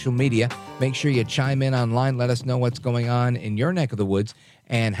the social media. Make sure you chime in online. Let us know what's going on in your neck of the woods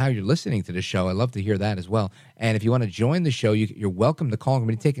and how you're listening to the show. I'd love to hear that as well. And if you want to join the show, you're welcome to call. I'm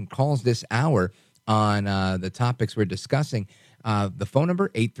going to be taking calls this hour on the topics we're discussing. The phone number,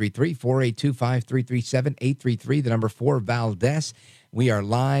 833-482-5337, 833, the number 4, Valdez. We are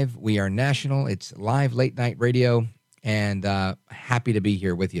live. We are national. It's live late night radio. And happy to be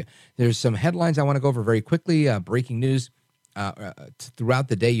here with you. There's some headlines I want to go over very quickly. Breaking news. Throughout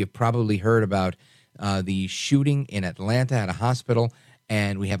the day, you've probably heard about the shooting in Atlanta at a hospital.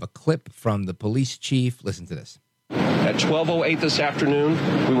 And we have a clip from the police chief. Listen to this. At 12:08 this afternoon,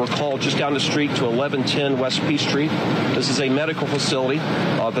 we were called just down the street to 1110 West P Street. This is a medical facility,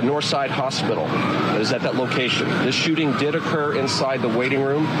 the Northside Hospital, that is at that location. This shooting did occur inside the waiting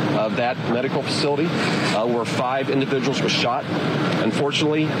room of that medical facility, where 5 individuals were shot.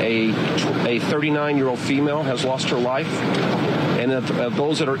 Unfortunately, a 39-year-old female has lost her life. And of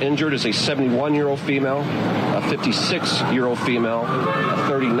those that are injured is a 71-year-old female, a 56-year-old female, a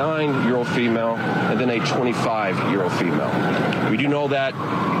 39-year-old female, and then a 25-year-old female. We do know that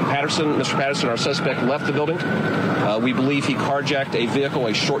Mr. Patterson, our suspect, left the building. We believe he carjacked a vehicle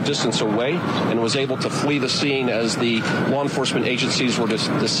a short distance away and was able to flee the scene as the law enforcement agencies were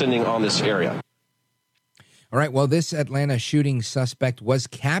descending on this area. All right, well, this Atlanta shooting suspect was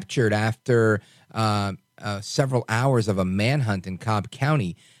captured after several hours of a manhunt in Cobb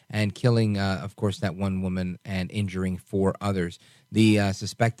County and killing, of course, that one woman and injuring 4 others. The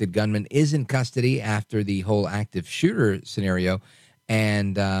suspected gunman is in custody after the whole active shooter scenario,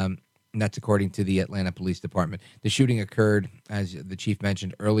 and that's according to the Atlanta Police Department. The shooting occurred, as the chief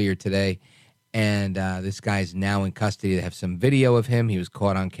mentioned earlier today, and this guy's now in custody. They have some video of him. He was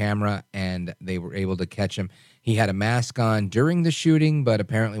caught on camera, and they were able to catch him. He had a mask on during the shooting, but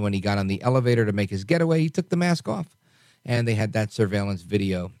apparently when he got on the elevator to make his getaway, he took the mask off, and they had that surveillance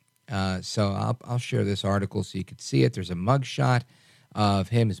video. So I'll share this article so you could see it. There's a mugshot of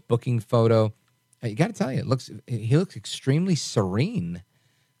him, his booking photo. You got to tell you, he looks extremely serene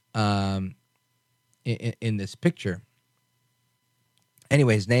in this picture.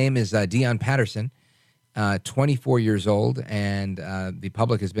 Anyway, his name is Dion Patterson, 24 years old, and the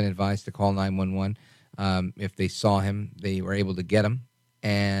public has been advised to call 911 if they saw him. They were able to get him,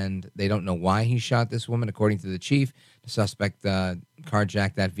 and they don't know why he shot this woman. According to the chief, the suspect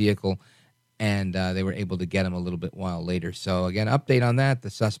carjacked that vehicle, and they were able to get him a little bit while later. So, again, update on that. The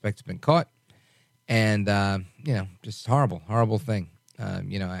suspect's been caught, and, just horrible, horrible thing.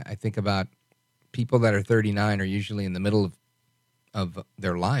 I think about people that are 39 are usually in the middle of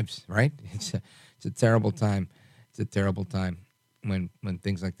their lives, right? It's a terrible time. It's a terrible time when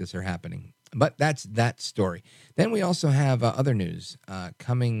things like this are happening. But that's that story. Then we also have other news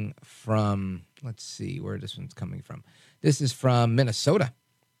coming from let's see where this one's coming from. This is from Minnesota.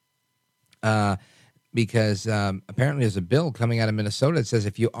 Because apparently there's a bill coming out of Minnesota that says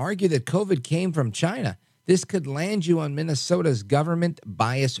if you argue that COVID came from China, this could land you on Minnesota's government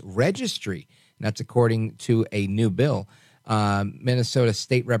bias registry. And that's according to a new bill. Minnesota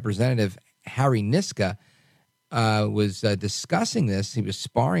State Representative Harry Niska was discussing this. He was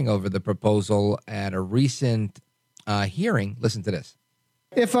sparring over the proposal at a recent hearing. Listen to this.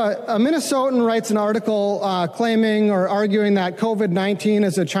 If a Minnesotan writes an article claiming or arguing that COVID-19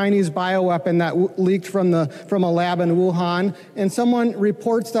 is a Chinese bioweapon that leaked from a lab in Wuhan, and someone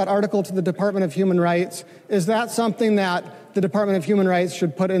reports that article to the Department of Human Rights, is that something that the Department of Human Rights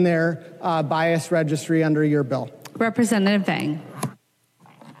should put in their bias registry under your bill? Representative Vang.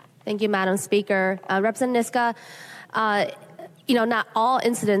 Thank you, Madam Speaker. Representative Niska, not all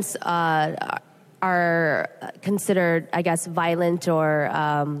incidents are considered, I guess, violent or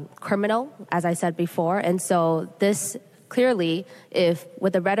criminal, as I said before. And so this clearly, if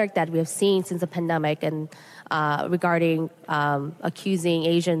with the rhetoric that we have seen since the pandemic and regarding accusing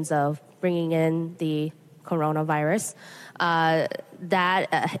Asians of bringing in the coronavirus,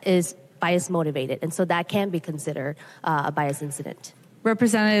 that is bias motivated. And so that can be considered a bias incident.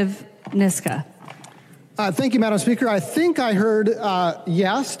 Representative Niska. Thank you, Madam Speaker. I think I heard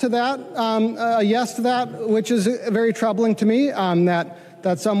yes to that, which is very troubling to me,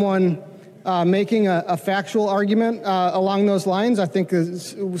 that someone making a factual argument along those lines, I think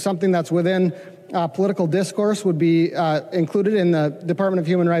is something that's within political discourse would be included in the Department of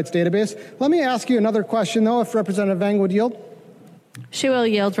Human Rights database. Let me ask you another question, though, if Representative Vang would yield. She will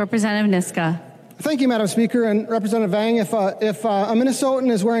yield. Representative Niska. Thank you, Madam Speaker. And Representative Vang, if a Minnesotan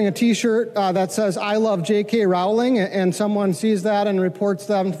is wearing a T-shirt that says "I love J.K. Rowling" and someone sees that and reports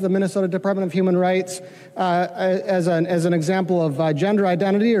them to the Minnesota Department of Human Rights as an example of gender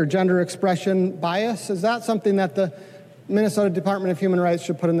identity or gender expression bias, is that something that the Minnesota Department of Human Rights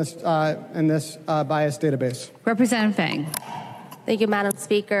should put in this bias database? Representative Vang. Thank you, Madam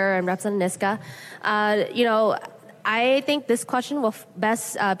Speaker and Representative Niska. I think this question will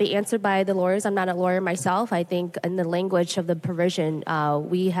best be answered by the lawyers. I'm not a lawyer myself. I think in the language of the provision,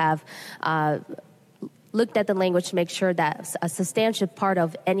 we have looked at the language to make sure that a substantial part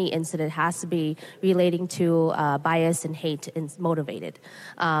of any incident has to be relating to bias and hate and motivated.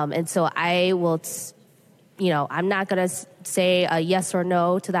 And so I will, I'm not going to say a yes or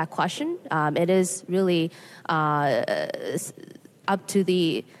no to that question. It is really up to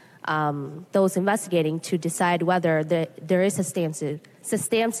the those investigating to decide whether there is substances.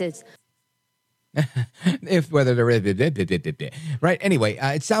 If whether there is, right? Anyway,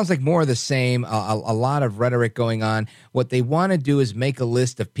 it sounds like more of the same. A lot of rhetoric going on. What they want to do is make a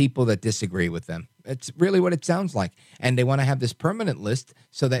list of people that disagree with them. It's really what it sounds like, and they want to have this permanent list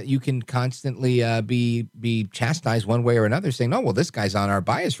so that you can constantly be chastised one way or another, saying, "Oh, well, this guy's on our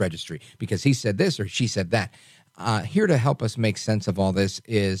bias registry because he said this or she said that." Here to help us make sense of all this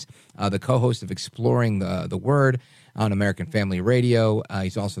is the co-host of Exploring the Word on American Family Radio.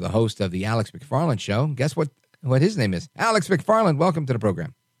 He's also the host of the Alex McFarland Show. Guess what his name is? Alex McFarland. Welcome to the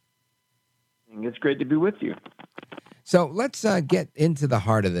program. It's great to be with you. So let's get into the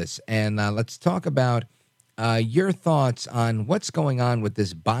heart of this, and let's talk about your thoughts on what's going on with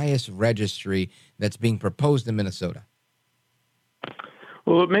this bias registry that's being proposed in Minnesota.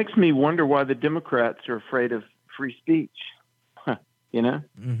 Well, it makes me wonder why the Democrats are afraid of free speech.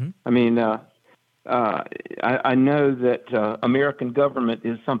 Mm-hmm. I mean, I know that American government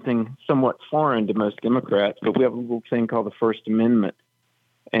is something somewhat foreign to most Democrats, but we have a little thing called the First Amendment.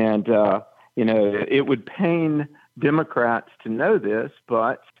 And, it would pain Democrats to know this,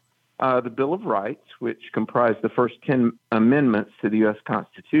 but the Bill of Rights, which comprise the first 10 amendments to the U.S.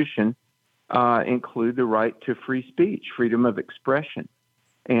 Constitution, include the right to free speech, freedom of expression.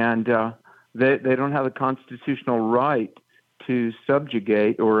 And they don't have the constitutional right to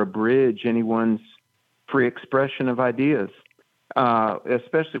subjugate or abridge anyone's free expression of ideas,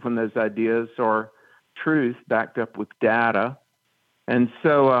 especially when those ideas are truth backed up with data. And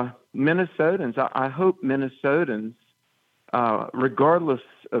so Minnesotans, I hope Minnesotans, regardless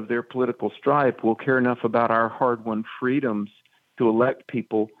of their political stripe, will care enough about our hard-won freedoms to elect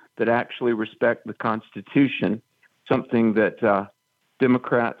people that actually respect the Constitution, something that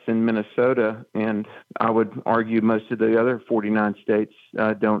Democrats in Minnesota, and I would argue most of the other 49 states,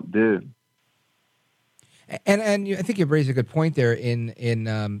 don't do. And I think you've raised a good point there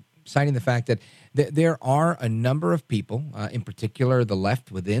in citing the fact that there are a number of people, in particular the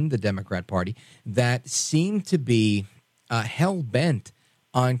left within the Democrat Party, that seem to be hell-bent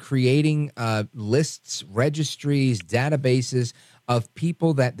on creating lists, registries, databases of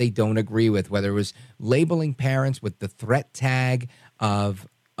people that they don't agree with, whether it was labeling parents with the threat tag of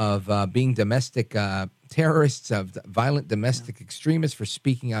being domestic terrorists, of violent domestic extremists for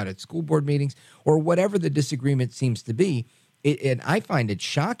speaking out at school board meetings, or whatever the disagreement seems to be. And I find it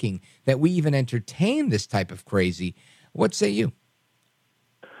shocking that we even entertain this type of crazy. What say you?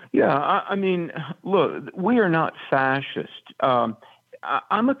 Yeah, I mean, look, we are not fascist.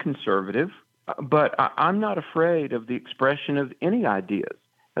 I'm a conservative, but I'm not afraid of the expression of any ideas,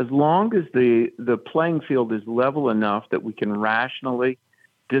 as long as the playing field is level enough that we can rationally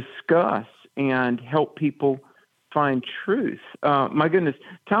discuss and help people find truth. My goodness,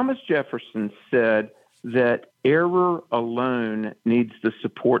 Thomas Jefferson said that error alone needs the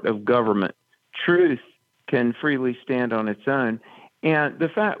support of government. Truth can freely stand on its own. And the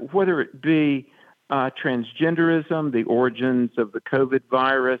fact, whether it be transgenderism, the origins of the COVID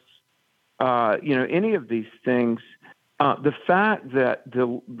virus, any of these things, the fact that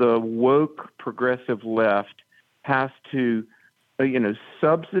the woke progressive left has to,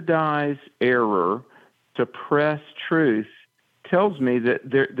 subsidize error, suppress truth, tells me that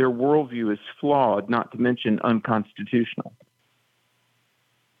their worldview is flawed, not to mention unconstitutional.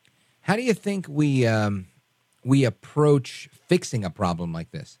 How do you think we approach fixing a problem like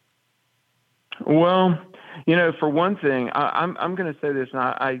this? Well, for one thing, I'm going to say this, and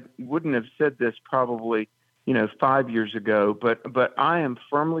I wouldn't have said this probably, 5 years ago, but I am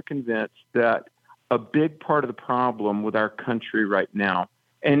firmly convinced that a big part of the problem with our country right now,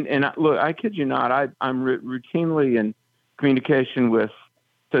 and look, I kid you not, I'm routinely in communication with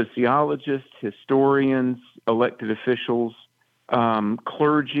sociologists, historians, elected officials,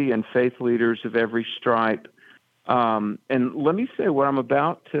 clergy, and faith leaders of every stripe. And let me say what I'm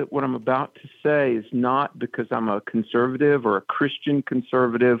about to say is not because I'm a conservative or a Christian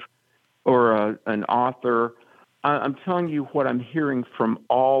conservative or an author. I'm telling you what I'm hearing from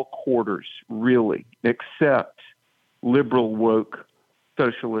all quarters, really, except liberal, woke,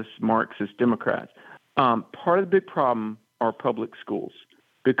 socialist, Marxist Democrats. Part of the big problem are public schools,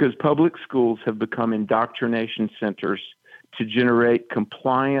 because public schools have become indoctrination centers to generate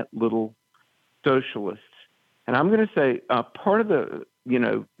compliant little socialists. And I'm going to say part of the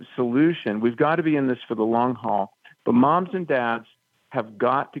solution, we've got to be in this for the long haul, but moms and dads have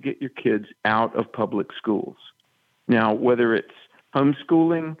got to get your kids out of public schools. Now, whether it's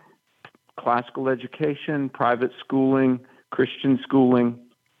homeschooling, classical education, private schooling, Christian schooling,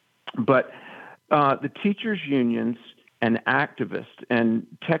 but the teachers' unions and activists and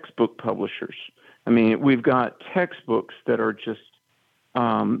textbook publishers, I mean, we've got textbooks that are just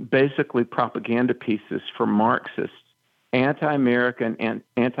basically propaganda pieces for Marxists, anti-American and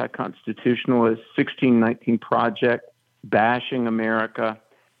anti-constitutionalist, 1619 Project, bashing America.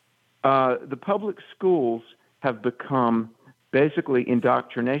 The public schools have become basically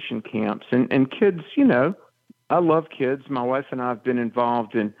indoctrination camps. And kids, I love kids. My wife and I have been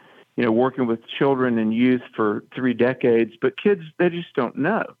involved in, working with children and youth for 3 decades. But kids, they just don't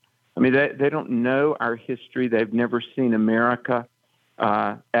know. I mean, they don't know our history. They've never seen America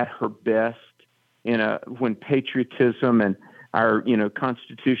at her best when patriotism and our,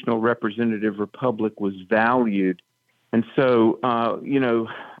 constitutional representative republic was valued. And so,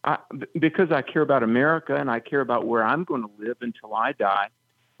 because I care about America and I care about where I'm going to live until I die,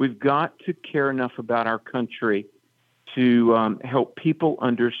 we've got to care enough about our country to help people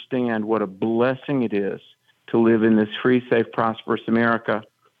understand what a blessing it is to live in this free, safe, prosperous America.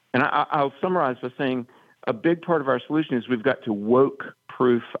 And I'll summarize by saying a big part of our solution is we've got to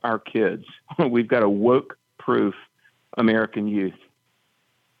woke-proof our kids. We've got to woke-proof American youth.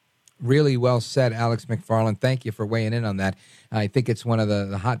 Really well said, Alex McFarland. Thank you for weighing in on that. I think it's one of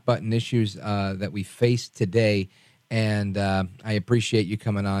the hot-button issues that we face today, and I appreciate you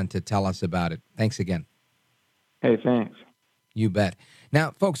coming on to tell us about it. Thanks again. Hey, thanks. You bet.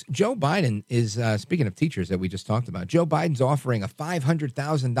 Now, folks, Joe Biden is, speaking of teachers that we just talked about, Joe Biden's offering a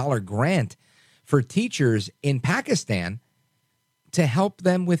 $500,000 grant for teachers in Pakistan to help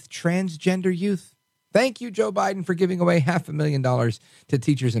them with transgender youth. Thank you, Joe Biden, for giving away $500,000 to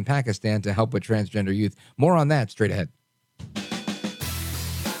teachers in Pakistan to help with transgender youth. More on that straight ahead.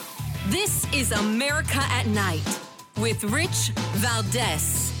 This is America at Night with Rich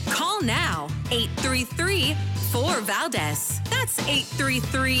Valdez. Call now, 833-4VALDEZ. That's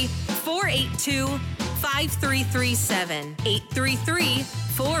 833-482-5337.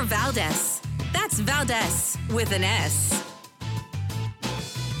 833-4VALDEZ. That's Valdez with an S.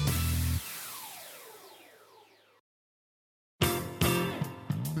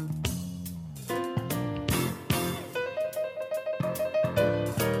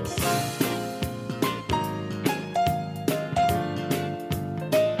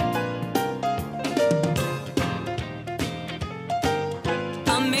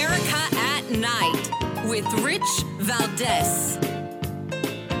 with Rich Valdez.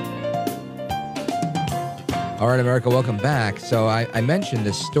 All right, America, welcome back. So I mentioned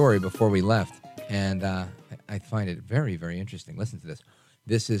this story before we left, and I find it very, very interesting. Listen to this.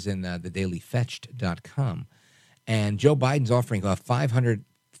 This is in thedailyfetched.com. And Joe Biden's offering a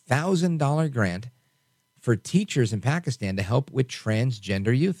 $500,000 grant for teachers in Pakistan to help with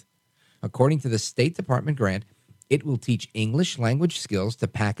transgender youth. According to the State Department grant, it will teach English language skills to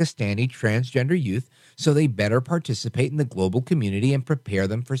Pakistani transgender youth so they better participate in the global community and prepare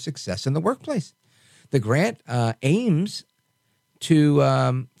them for success in the workplace. The grant aims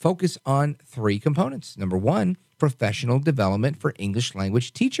to focus on three components. Number one, professional development for English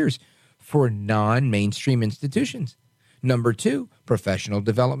language teachers for non-mainstream institutions. Number two, professional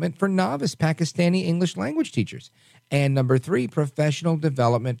development for novice Pakistani English language teachers. And number three, professional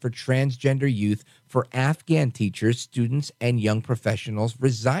development for transgender youth for Afghan teachers, students, and young professionals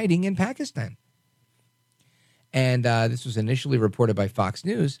residing in Pakistan. And this was initially reported by Fox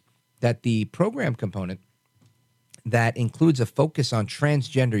News that the program component that includes a focus on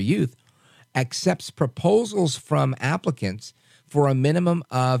transgender youth accepts proposals from applicants for a minimum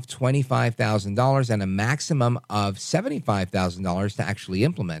of $25,000 and a maximum of $75,000 to actually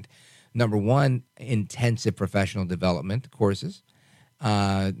implement. Number one, intensive professional development courses.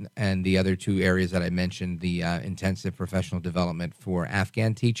 And the other two areas that I mentioned, the intensive professional development for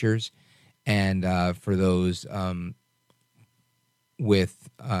Afghan teachers and for those with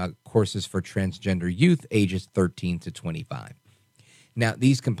courses for transgender youth ages 13 to 25. Now,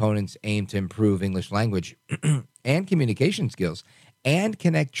 these components aim to improve English language and communication skills and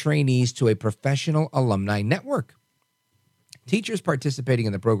connect trainees to a professional alumni network. Teachers participating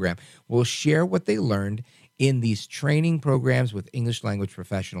in the program will share what they learned in these training programs with English language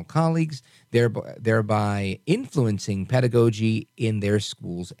professional colleagues, thereby influencing pedagogy in their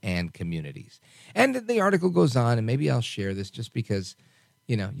schools and communities. And the article goes on, and maybe I'll share this just because,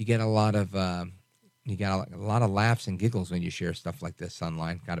 you get a lot of laughs and giggles when you share stuff like this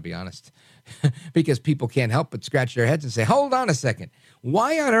online, got to be honest, because people can't help but scratch their heads and say, hold on a second,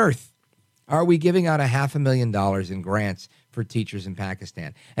 why on earth are we giving out $500,000 in grants for teachers in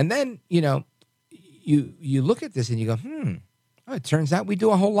Pakistan? And then, you look at this and you go, it turns out we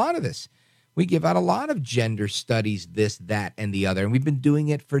do a whole lot of this. We give out a lot of gender studies, this, that, and the other, and we've been doing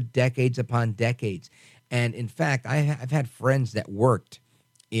it for decades upon decades. And in fact, I've had friends that worked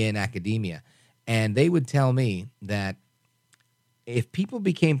in academia, and they would tell me that if people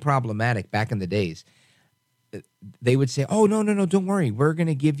became problematic back in the days, they would say, oh, no, don't worry. We're going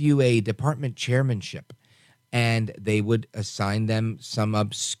to give you a department chairmanship. And they would assign them some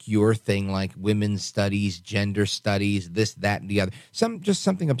obscure thing like women's studies, gender studies, this, that, and the other, just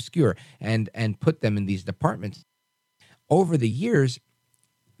something obscure, and put them in these departments. Over the years,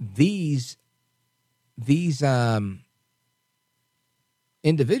 these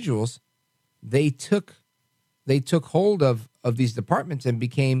individuals, they took hold of these departments and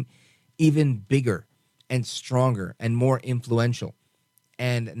became even bigger and stronger and more influential.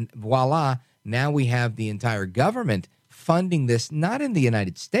 And voila, now we have the entire government funding this, not in the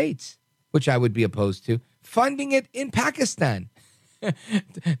United States, which I would be opposed to, funding it in Pakistan.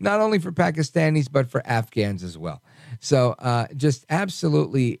 Not only for Pakistanis, but for Afghans as well. So just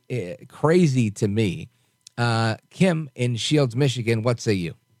absolutely crazy to me. Kim in Shields, Michigan, what say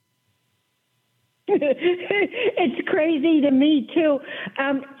you? It's crazy to me, too.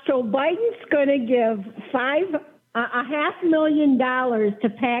 So Biden's going to give $500,000 to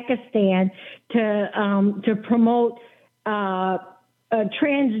Pakistan to promote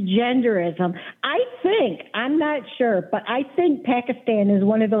transgenderism. I'm not sure, but I think Pakistan is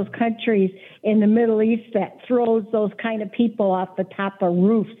one of those countries in the Middle East that throws those kind of people off the top of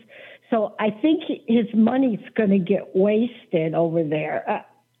roofs. So I think his money's going to get wasted over there.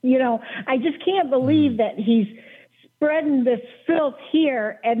 I just can't believe that he's spreading this filth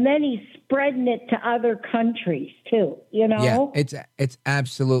here and then he's spreading it to other countries too, Yeah, it's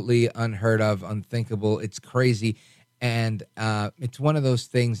absolutely unheard of, unthinkable. It's crazy. And it's one of those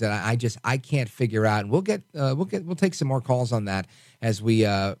things that I can't figure out. And we'll take some more calls on that as we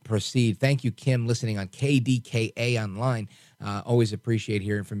proceed. Thank you, Kim, listening on KDKA online. Always appreciate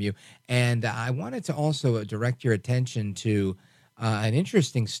hearing from you. And I wanted to also direct your attention to an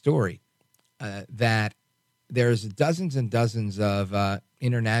interesting story that there's dozens and dozens of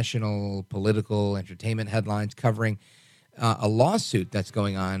international political entertainment headlines covering a lawsuit that's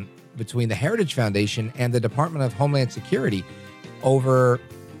going on between the Heritage Foundation and the Department of Homeland Security over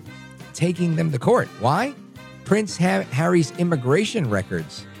taking them to court. Why? Prince Harry's immigration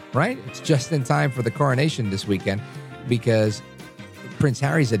records, right? It's just in time for the coronation this weekend because Prince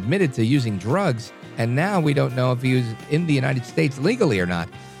Harry's admitted to using drugs And now we don't know if he was in the United States legally or not.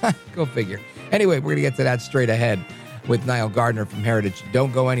 Go figure. Anyway, we're going to get to that straight ahead with Nile Gardiner from Heritage.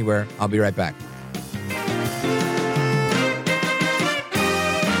 Don't go anywhere. I'll be right back.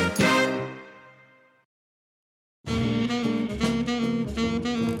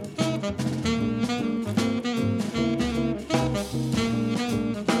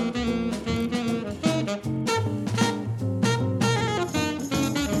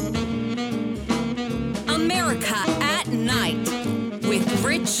 America at Night with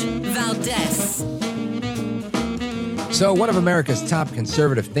Rich Valdez. So one of America's top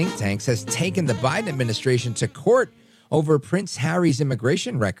conservative think tanks has taken the Biden administration to court over Prince Harry's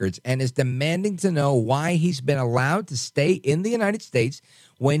immigration records and is demanding to know why he's been allowed to stay in the United States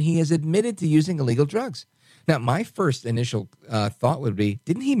when he has admitted to using illegal drugs. Now, my first initial thought would be,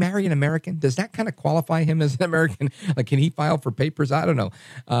 didn't he marry an American? Does that kind of qualify him as an American? Like, can he file for papers? I don't know.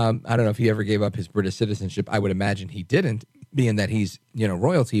 I don't know if he ever gave up his British citizenship. I would imagine he didn't, being that he's,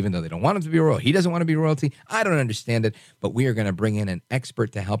 royalty, even though they don't want him to be royal. He doesn't want to be royalty. I don't understand it, but we are going to bring in an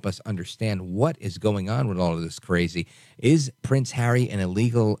expert to help us understand what is going on with all of this crazy. Is Prince Harry an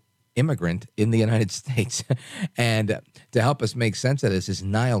illegal immigrant in the United States? And to help us make sense of this is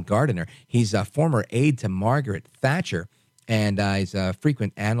Nile Gardiner. He's a former aide to Margaret Thatcher, and he's a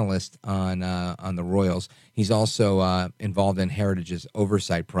frequent analyst on the Royals. He's also involved in Heritage's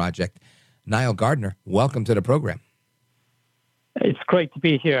oversight project. Nile Gardiner, welcome to the program. It's great to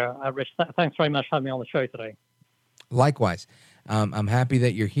be here, Rich. Thanks very much for having me on the show today. Likewise. I'm happy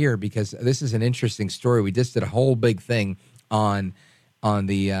that you're here because this is an interesting story. We just did a whole big thing on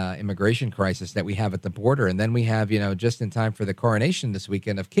the immigration crisis that we have at the border. And then we have, just in time for the coronation this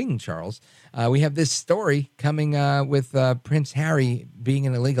weekend of King Charles, we have this story coming with Prince Harry being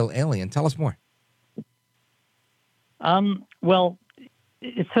an illegal alien. Tell us more. Well,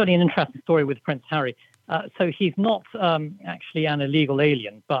 it's certainly an interesting story with Prince Harry. So he's not actually an illegal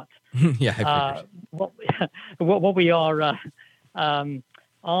alien, but what we are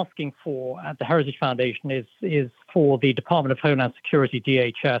asking for at the Heritage Foundation is for the Department of Homeland Security,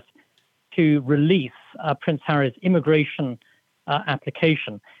 DHS, to release Prince Harry's immigration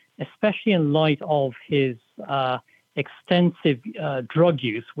application, especially in light of his extensive drug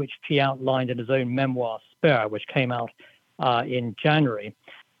use, which he outlined in his own memoir, Spare, which came out in January.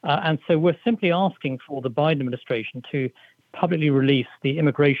 And so we're simply asking for the Biden administration to publicly release the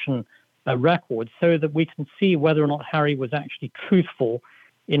immigration records so that we can see whether or not Harry was actually truthful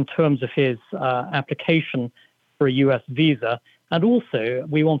in terms of his application for a U.S. visa. And also,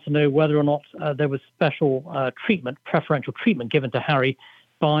 we want to know whether or not there was special treatment, preferential treatment given to Harry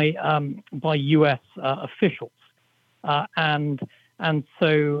by U.S. officials. And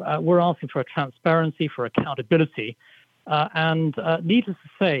so we're asking for a transparency, for accountability. And needless to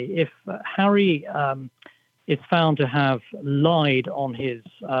say, if Harry is found to have lied on his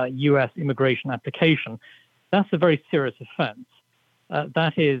U.S. immigration application, that's a very serious offense.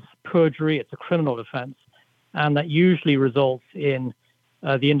 That is perjury. It's a criminal offense. And that usually results in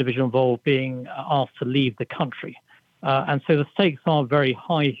the individual involved being asked to leave the country. And so the stakes are very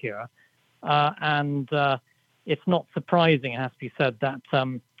high here. And it's not surprising, it has to be said, that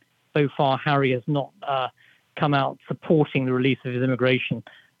so far Harry has not come out supporting the release of his immigration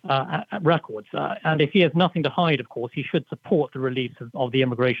records. And if he has nothing to hide, of course, he should support the release of the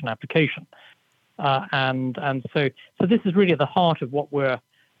immigration application. And so this is really at the heart of what we're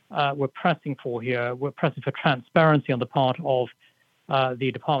pressing for here. We're pressing for transparency on the part of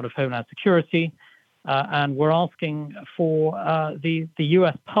the Department of Homeland Security, and we're asking for the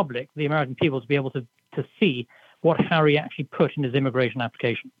U.S. public, the American people, to be able to see what Harry actually put in his immigration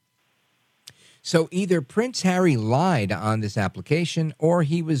application. So either Prince Harry lied on this application or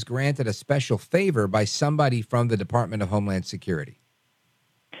he was granted a special favor by somebody from the Department of Homeland Security.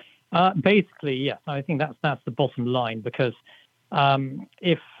 Basically, yes. I think that's the bottom line, because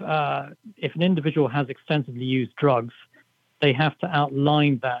if an individual has extensively used drugs, they have to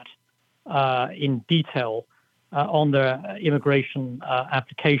outline that in detail on their immigration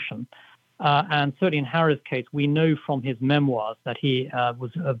application. And certainly in Harry's case, we know from his memoirs that he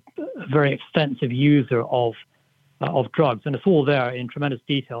was a very extensive user of drugs, and it's all there in tremendous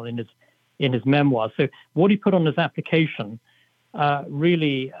detail in his memoirs. So what he put on his application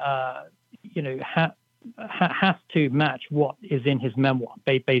really, has to match what is in his memoir,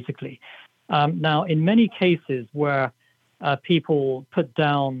 basically. Now, in many cases where people put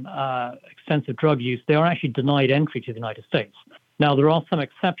down extensive drug use, they are actually denied entry to the United States. Now, there are some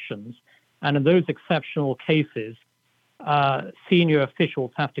exceptions. And in those exceptional cases, senior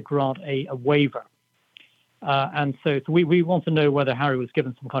officials have to grant a waiver. And so we want to know whether Harry was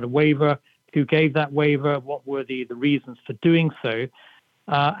given some kind of waiver who gave that waiver, what were the reasons for doing so,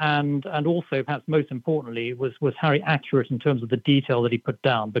 and also, perhaps most importantly, was Harry accurate in terms of the detail that he put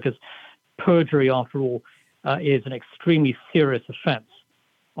down? Because perjury, after all, is an extremely serious offense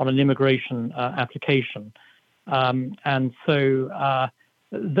on an immigration application. And so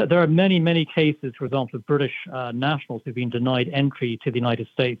there are many, many cases, for example, of British nationals who've been denied entry to the United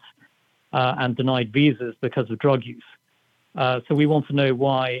States and denied visas because of drug use. So we want to know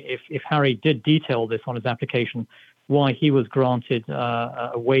why, if Harry did detail this on his application, why he was granted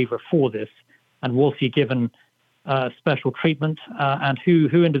a waiver for this, and was he given special treatment, and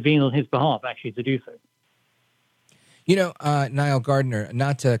who intervened on his behalf actually to do so. You know, Nile Gardiner,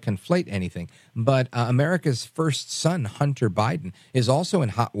 not to conflate anything, but America's first son, Hunter Biden, is also in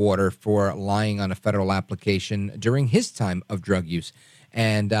hot water for lying on a federal application during his time of drug use.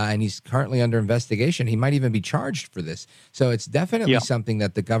 And he's currently under investigation. He might even be charged for this. So it's definitely something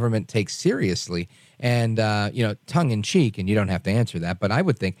that the government takes seriously. And, tongue in cheek, and you don't have to answer that, but I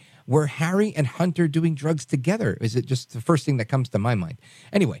would think, were Harry and Hunter doing drugs together? Is it just the first thing that comes to my mind?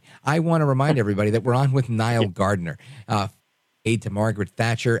 Anyway, I want to remind everybody that we're on with Nile Gardiner, aide to Margaret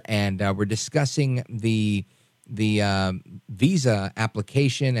Thatcher, and we're discussing the visa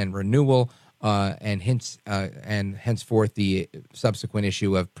application and renewal, and henceforth the subsequent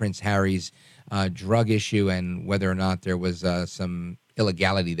issue of Prince Harry's drug issue and whether or not there was some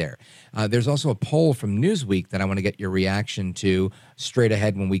illegality there. There's also a poll from Newsweek that I want to get your reaction to straight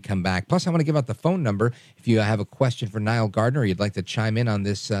ahead when we come back. Plus, I want to give out the phone number. If you have a question for Nile Gardiner or you'd like to chime in on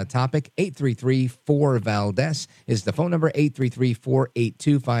this topic, 833-4-VALDES is the phone number,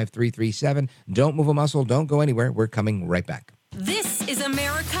 833-482-5337. Don't move a muscle. Don't go anywhere. We're coming right back. This is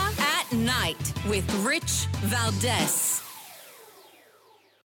America at Night with Rich Valdez.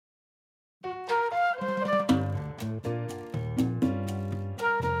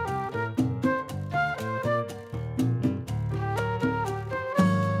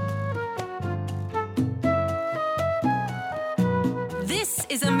 This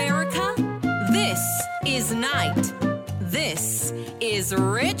is America. This is Night. This is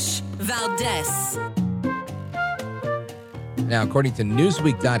Rich Valdez. Now, according to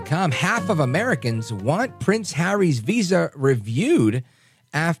Newsweek.com, half of Americans want Prince Harry's visa reviewed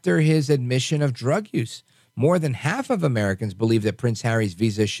after his admission of drug use. More than half of Americans believe that Prince Harry's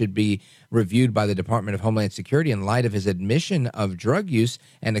visa should be reviewed by the Department of Homeland Security in light of his admission of drug use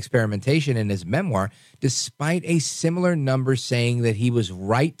and experimentation in his memoir, despite a similar number saying that he was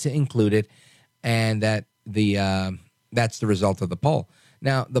right to include it, and that that's the result of the poll.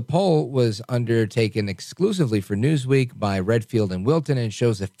 Now, the poll was undertaken exclusively for Newsweek by Redfield and Wilton and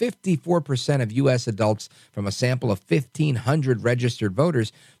shows that 54% of U.S. adults from a sample of 1,500 registered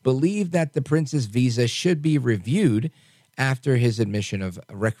voters believe that the prince's visa should be reviewed after his admission of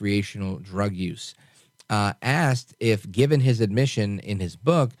recreational drug use. Asked if, given his admission in his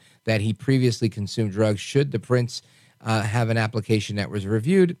book that he previously consumed drugs, should the prince have an application that was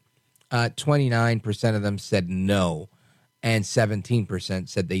reviewed, 29% of them said no. And 17%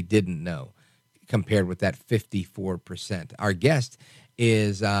 said they didn't know, compared with that 54%. Our guest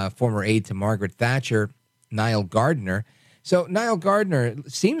is former aide to Margaret Thatcher, Nile Gardiner. So, Nile Gardiner,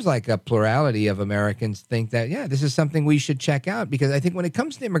 it seems like a plurality of Americans think that, yeah, this is something we should check out, because I think when it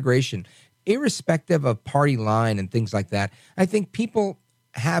comes to immigration, irrespective of party line and things like that, I think people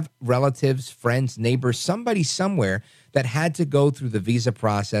have relatives, friends, neighbors, somebody somewhere that had to go through the visa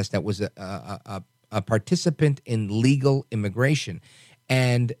process that was a participant in legal immigration.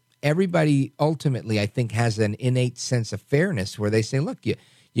 And everybody ultimately, I think, has an innate sense of fairness where they say, look,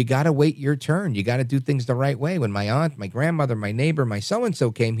 you got to wait your turn. You got to do things the right way. When my aunt, my grandmother, my neighbor, my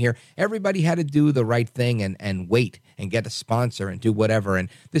so-and-so came here, everybody had to do the right thing and wait and get a sponsor and do whatever. And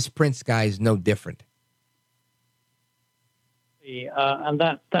this Prince guy is no different. And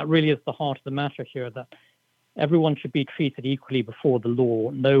that really is the heart of the matter here, that everyone should be treated equally before the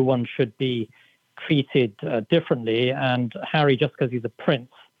law. No one should be treated differently, and Harry, just because he's a prince,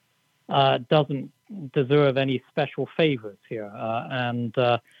 doesn't deserve any special favors here. And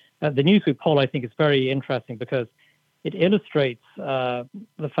the Newsweek poll, I think, is very interesting because it illustrates the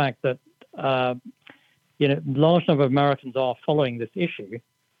fact that large number of Americans are following this issue.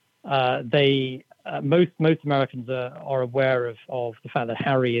 Most Americans are aware of the fact that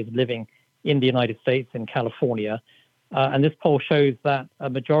Harry is living in the United States, in California, and this poll shows that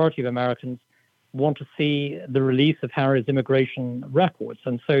a majority of Americans want to see the release of Harry's immigration records.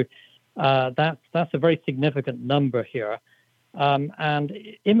 And so that's a very significant number here. And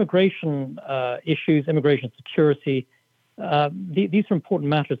immigration issues, immigration security, these are important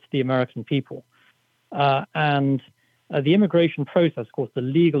matters to the American people. And the immigration process, of course, the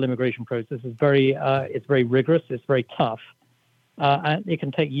legal immigration process is very rigorous. It's very tough, and it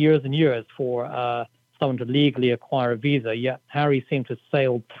can take years and years for someone to legally acquire a visa. Yet Harry seemed to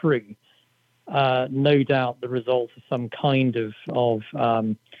sail through. No doubt the result of some kind of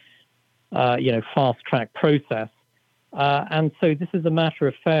fast track process. And so this is a matter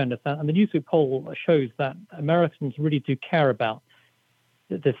of fairness. And the Newsweek poll shows that Americans really do care about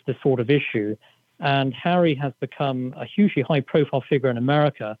this sort of issue. And Harry has become a hugely high-profile figure in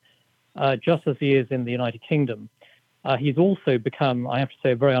America, just as he is in the United Kingdom. He's also become, I have to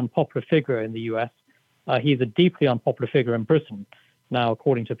say, a very unpopular figure in the U.S. He's a deeply unpopular figure in Britain now,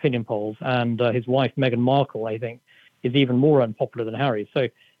 according to opinion polls. And his wife, Meghan Markle, I think, is even more unpopular than Harry, so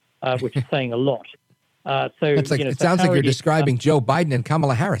which is saying a lot. It sounds like you're describing Joe Biden and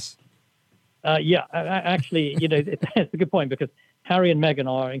Kamala Harris. Actually, it's a good point, because Harry and Meghan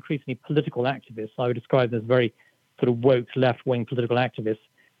are increasingly political activists. I would describe them as very sort of woke left-wing political activists,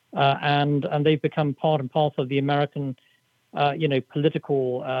 and they've become part and parcel of the American,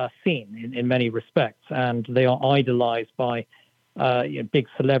 political scene in many respects, and they are idolized by big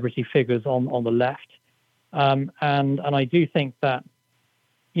celebrity figures on the left, and I do think that,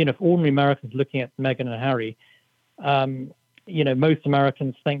 if ordinary Americans looking at Meghan and Harry, most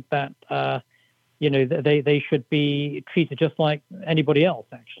Americans think that, they should be treated just like anybody else,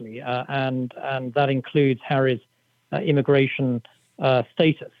 actually. And that includes Harry's immigration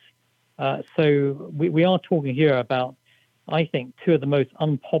status. So we are talking here about, I think, two of the most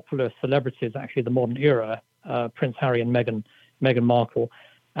unpopular celebrities, actually, of the modern era, Prince Harry and Meghan Markle.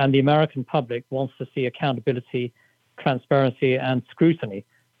 And the American public wants to see accountability, transparency, and scrutiny,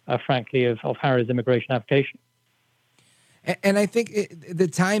 frankly, of Harry's immigration application. And I think the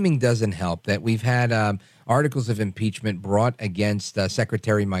timing doesn't help, that we've had articles of impeachment brought against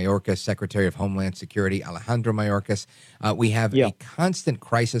Secretary Mayorkas, Secretary of Homeland Security Alejandro Mayorkas. We have a constant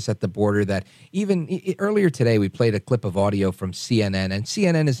crisis at the border that even earlier today we played a clip of audio from CNN, and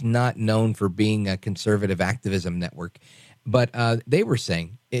CNN is not known for being a conservative activism network. But they were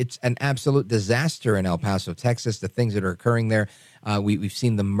saying it's an absolute disaster in El Paso, Texas, the things that are occurring there. We've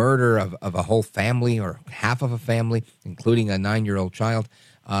seen the murder of a whole family, or half of a family, including a 9-year-old child,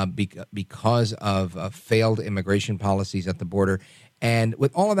 because of failed immigration policies at the border. And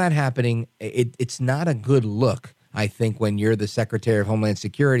with all of that happening, it's not a good look, I think, when you're the Secretary of Homeland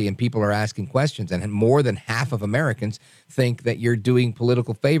Security and people are asking questions. And more than half of Americans think that you're doing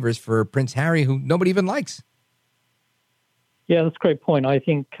political favors for Prince Harry, who nobody even likes. Yeah, that's a great point. I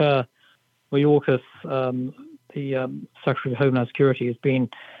think Mayorkas, the Secretary of Homeland Security, has been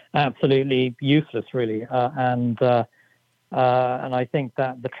absolutely useless, really. And I think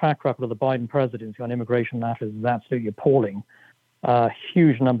that the track record of the Biden presidency on immigration matters is absolutely appalling.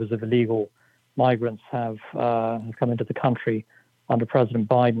 Huge numbers of illegal migrants have come into the country under President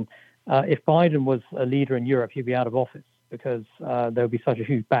Biden. If Biden was a leader in Europe, he'd be out of office, because there would be such a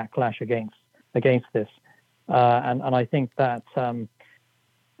huge backlash against this. And I think that, at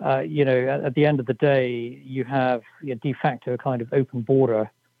the end of the day, you have de facto a kind of open border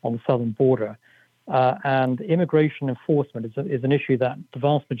on the southern border. And immigration enforcement is an issue that the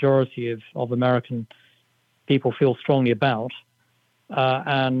vast majority of American people feel strongly about.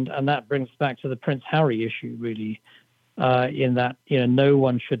 And that brings us back to the Prince Harry issue, really, in that, no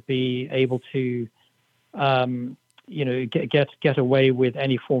one should be able to get away with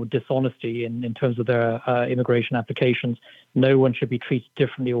any form of dishonesty in terms of their immigration applications. No one should be treated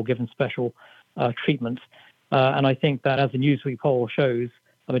differently or given special treatment. And I think that, as the Newsweek poll shows,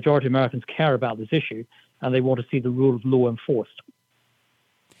 a majority of Americans care about this issue, and they want to see the rule of law enforced.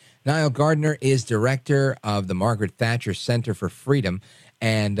 Nile Gardiner is director of the Margaret Thatcher Center for Freedom,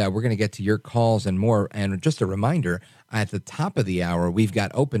 and we're going to get to your calls and more. And just a reminder, at the top of the hour, we've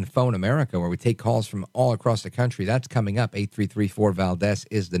got Open Phone America, where we take calls from all across the country. That's coming up. 833-4-VALDEZ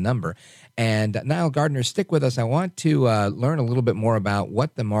is the number. And Nile Gardiner, stick with us. I want to learn a little bit more about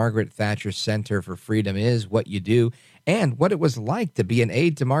what the Margaret Thatcher Center for Freedom is, what you do, and what it was like to be an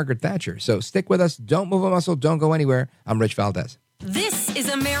aide to Margaret Thatcher. So stick with us. Don't move a muscle. Don't go anywhere. I'm Rich Valdez. This is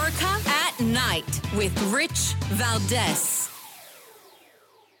America at Night with Rich Valdez.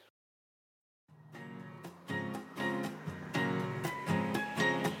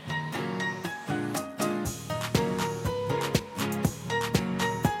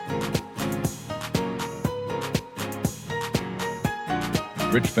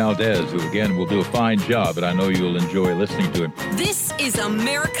 Rich Valdez, who again will do a fine job, but I know you'll enjoy listening to him. This is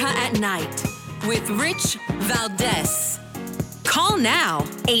America at Night with Rich Valdez. Call now,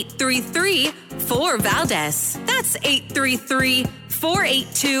 833-4-VALDEZ. That's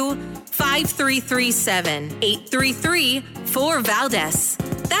 833-482-5790. 5337 833 4Valdez.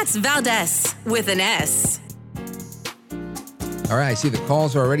 That's Valdez with an S. All right, I see the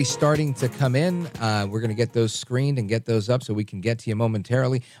calls are already starting to come in. We're going to get those screened and get those up so we can get to you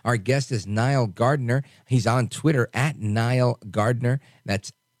momentarily. Our guest is Nile Gardiner. He's on Twitter at Nile Gardiner.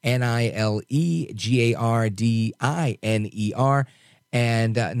 That's NileGardiner.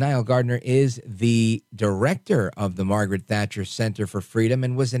 And Nile Gardiner is the director of the Margaret Thatcher Center for Freedom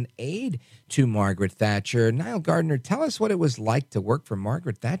and was an aide to Margaret Thatcher. Nile Gardiner, tell us what it was like to work for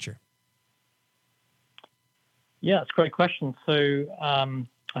Margaret Thatcher. Yeah, it's a great question. So I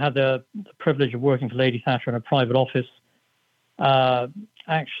had the privilege of working for Lady Thatcher in a private office.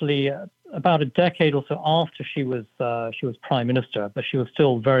 Actually, about a decade or so after she was prime minister, but she was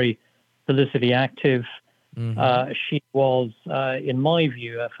still very politically active. Mm-hmm. She was, in my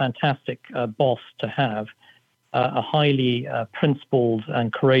view, a fantastic boss to have, a highly principled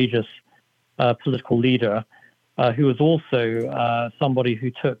and courageous political leader. Who was also somebody who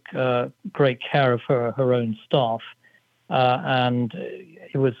took great care of her own staff. And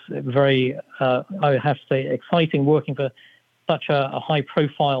it was very, I have to say, exciting working for such a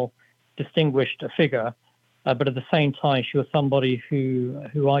high-profile, distinguished figure. But at the same time, she was somebody who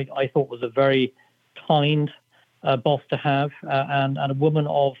I thought was a very kind boss to have and a woman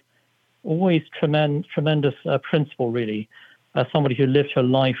of always tremendous principle, really. Somebody who lived her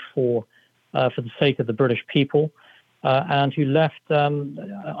life for the sake of the British people, and who left,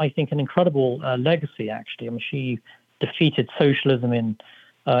 I think, an incredible legacy, actually. I mean, she defeated socialism in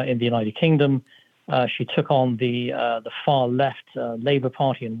the United Kingdom. She took on the far-left Labour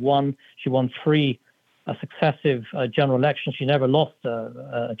Party and won. She won 3 successive general elections. She never lost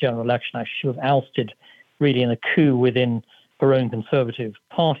a general election, actually. She was ousted, really, in a coup within her own Conservative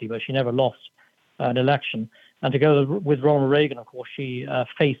Party, but she never lost an election. And together with Ronald Reagan, of course, she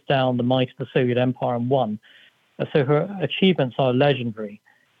faced down the might of the Soviet Empire and won. So her achievements are legendary.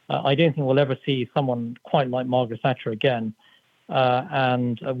 I don't think we'll ever see someone quite like Margaret Thatcher again.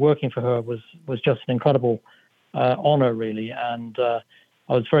 And working for her was just an incredible honor, really. And I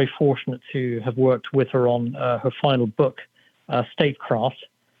was very fortunate to have worked with her on her final book, Statecraft,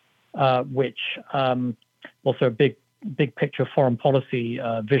 which also a big picture foreign policy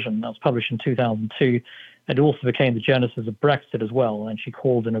vision that was published in 2002. It also became the genesis of Brexit as well, and she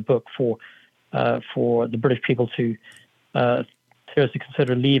called in a book for the British people to seriously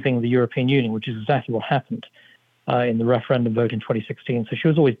consider leaving the European Union, which is exactly what happened in the referendum vote in 2016. So she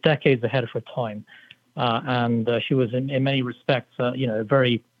was always decades ahead of her time, and she was in many respects, a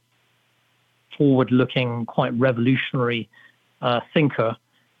very forward-looking, quite revolutionary thinker,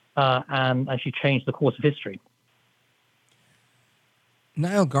 and she changed the course of history.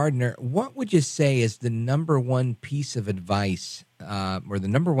 Nile Gardiner, what would you say is the number one piece of advice or the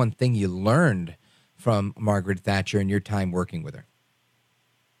number one thing you learned from Margaret Thatcher in your time working with her?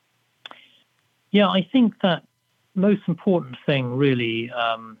 Yeah, I think that most important thing really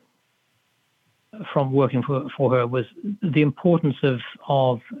from working for her was the importance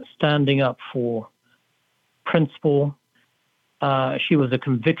of standing up for principle. She was a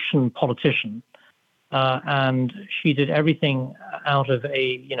conviction politician. And she did everything out of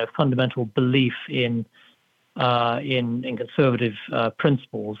a fundamental belief in conservative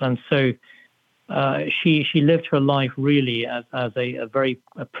principles, and so she lived her life really as a very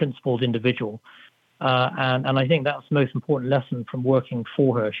principled individual, and I think that's the most important lesson from working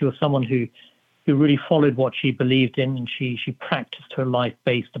for her. She was someone who really followed what she believed in, and she practiced her life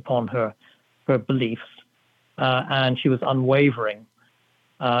based upon her beliefs, and she was unwavering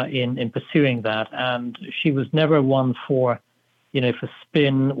in pursuing that, and she was never one for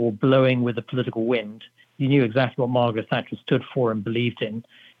spin or blowing with the political wind. You knew exactly what Margaret Thatcher stood for and believed in.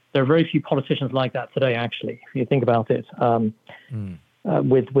 There are very few politicians like that today, actually, if you think about it,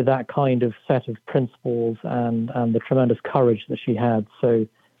 with that kind of set of principles and the tremendous courage that she had. So,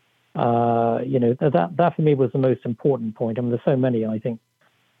 that for me was the most important point. I mean, there's so many, I think,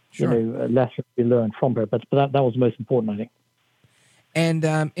 lessons we learned from her, but that was the most important, I think. And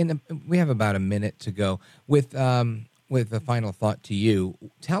we have about a minute to go. With a final thought to you,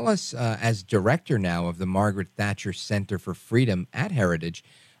 tell us, as director now of the Margaret Thatcher Center for Freedom at Heritage,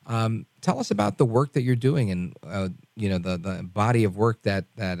 tell us about the work that you're doing and the body of work that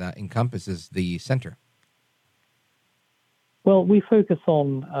encompasses the center. Well, we focus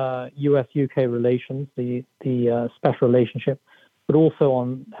on U.S.-UK relations, the special relationship, but also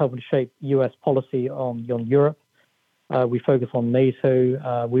on helping to shape U.S. policy on Europe. We focus on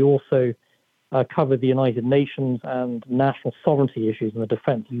NATO. We also cover the United Nations and national sovereignty issues and the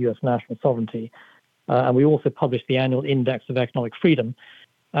defense of U.S. national sovereignty. And we also publish the annual Index of Economic Freedom,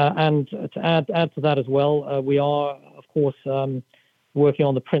 And to add to that as well, we are, of course, working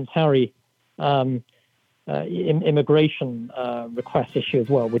on the Prince Harry immigration request issue as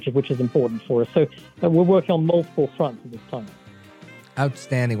well, which is important for us. So we're working on multiple fronts at this time.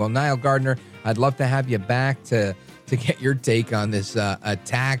 Outstanding. Well, Nile Gardiner, I'd love to have you back to get your take on this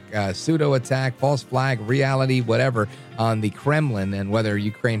attack, pseudo-attack, false flag, reality, whatever, on the Kremlin and whether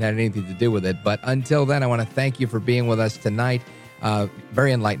Ukraine had anything to do with it. But until then, I want to thank you for being with us tonight.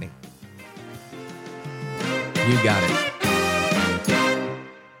 Very enlightening. You got it.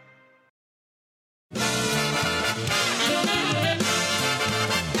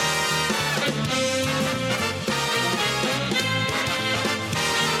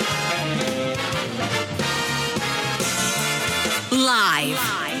 Live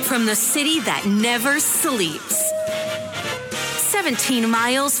from the city that never sleeps. 17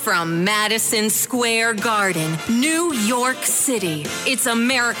 miles from Madison Square Garden, New York City. It's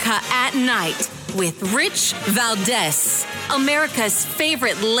America at Night with Rich Valdez, America's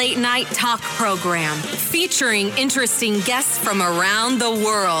favorite late night talk program, featuring interesting guests from around the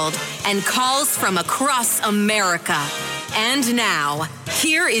world and calls from across America. And now,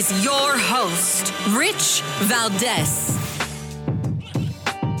 here is your host, Rich Valdez.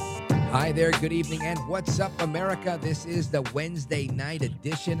 Hi there, good evening, and what's up, America? This is the Wednesday night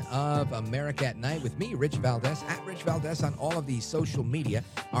edition of America at Night with me, Rich Valdez, at Rich Valdez on all of the social media.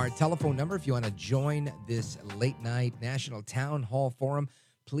 Our telephone number, if you want to join this late night National Town Hall Forum,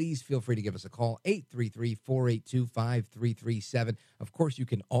 please feel free to give us a call, 833-482-5337. Of course, you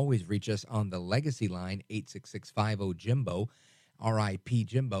can always reach us on the Legacy line, 866-50-JIMBO, RIP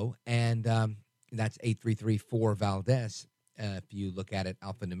Jimbo, and that's 833-4-VALDEZ. If you look at it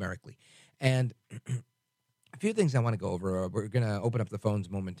alphanumerically. And a few things I want to go over. We're going to open up the phones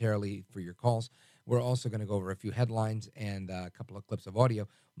momentarily for your calls. We're also going to go over a few headlines and a couple of clips of audio.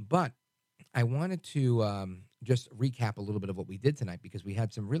 But I wanted to just recap a little bit of what we did tonight because we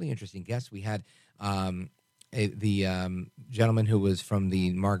had some really interesting guests. We had the gentleman who was from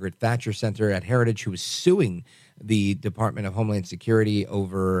the Margaret Thatcher Center at Heritage who was suing the Department of Homeland Security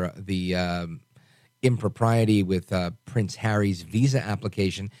over the impropriety with Prince Harry's visa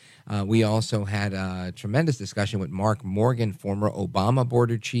application. We also had a tremendous discussion with Mark Morgan, former Obama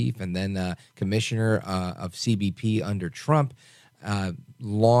border chief and then commissioner of CBP under Trump.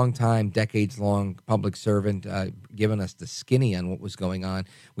 Long-time, decades-long public servant, giving us the skinny on what was going on.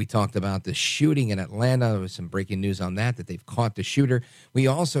 We talked about the shooting in Atlanta. There was some breaking news on that they've caught the shooter. We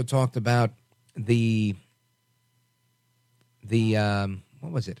also talked about the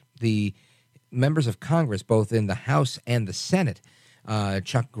members of Congress, both in the House and the Senate,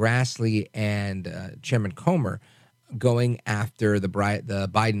 Chuck Grassley and Chairman Comer, going after the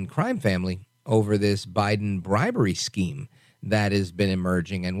Biden crime family over this Biden bribery scheme that has been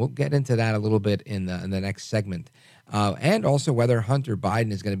emerging. And we'll get into that a little bit in the next segment. And also whether Hunter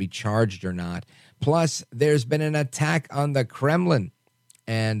Biden is going to be charged or not. Plus, there's been an attack on the Kremlin,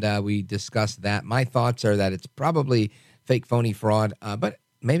 and we discussed that. My thoughts are that it's probably fake, phony, fraud, but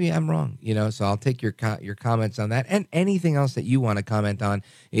maybe I'm wrong, so I'll take your comments on that. And anything else that you want to comment on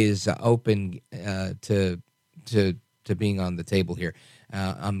is open to being on the table here.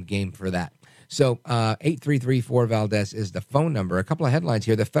 I'm game for that. So 833-4-VALDEZ is the phone number. A couple of headlines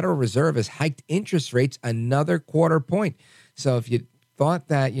here. The Federal Reserve has hiked interest rates another quarter point. So if you thought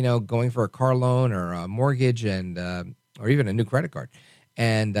that, going for a car loan or a mortgage and or even a new credit card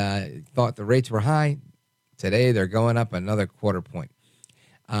and thought the rates were high, today they're going up another quarter point.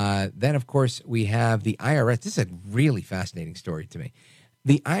 Then, of course, we have the IRS. This is a really fascinating story to me.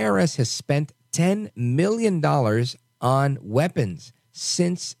 The IRS has spent $10 million on weapons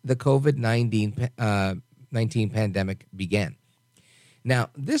since the COVID-19 pandemic began. Now,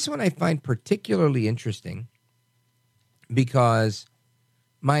 this one I find particularly interesting because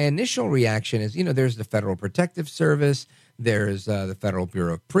my initial reaction is, there's the Federal Protective Service, there's the Federal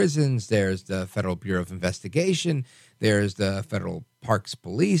Bureau of Prisons, there's the Federal Bureau of Investigation, there's the Federal Parks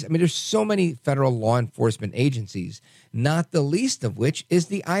Police. I mean, there's so many federal law enforcement agencies, not the least of which is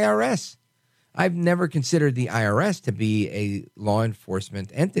the IRS. I've never considered the IRS to be a law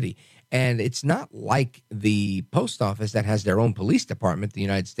enforcement entity. And it's not like the post office that has their own police department, the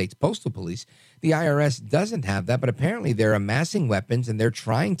United States Postal Police. The IRS doesn't have that, but apparently they're amassing weapons and they're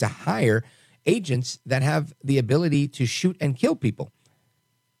trying to hire agents that have the ability to shoot and kill people.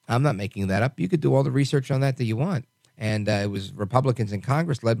 I'm not making that up. You could do all the research on that you want. And it was Republicans in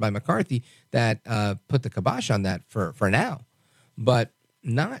Congress led by McCarthy that put the kibosh on that for now. But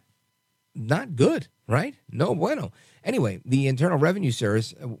not good, right? No bueno. Anyway, the Internal Revenue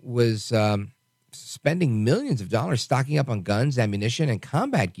Service was spending millions of dollars stocking up on guns, ammunition, and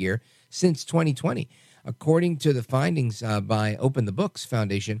combat gear since 2020. According to the findings by Open the Books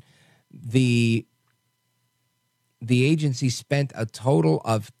Foundation, the agency spent a total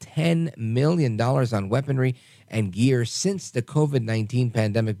of $10 million on weaponry and gear since the COVID-19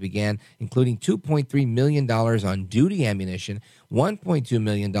 pandemic began, including $2.3 million on duty ammunition, $1.2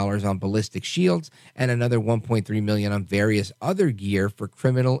 million on ballistic shields, and another $1.3 million on various other gear for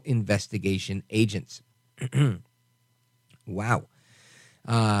criminal investigation agents. Wow.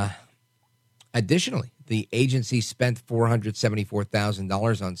 Additionally, the agency spent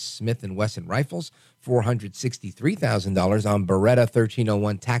 $474,000 on Smith & Wesson rifles, $463,000 on Beretta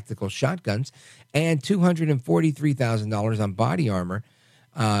 1301 tactical shotguns, and $243,000 on body armor,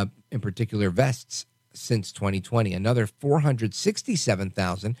 in particular vests, since 2020. Another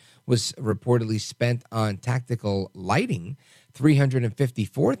 $467,000 was reportedly spent on tactical lighting,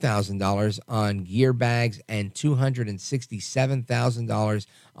 $354,000 on gear bags, and $267,000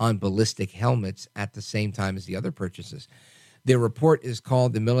 on ballistic helmets at the same time as the other purchases. The report is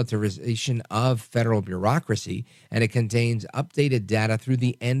called The Militarization of Federal Bureaucracy, and it contains updated data through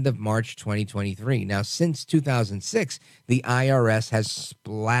the end of March 2023. Now, since 2006, the IRS has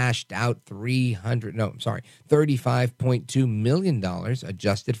splashed out $35.2 million,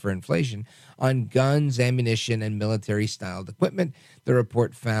 adjusted for inflation, on guns, ammunition, and military-styled equipment. The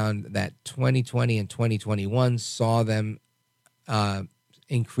report found that 2020 and 2021 saw them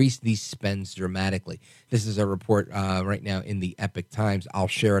increase these spends dramatically. This is a report right now in the Epic Times. I'll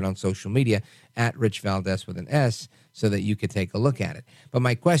share it on social media at Rich Valdez with an S so that you could take a look at it. But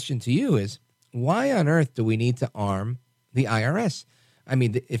my question to you is, why on earth do we need to arm the IRS? I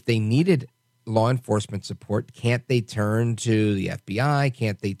mean, if they needed law enforcement support, can't they turn to the FBI?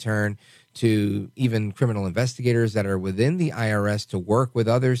 Can't they turn to even criminal investigators that are within the IRS to work with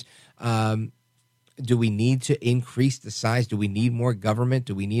others? Do we need to increase the size? Do we need more government?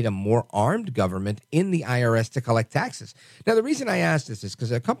 Do we need a more armed government in the IRS to collect taxes? Now, the reason I asked this is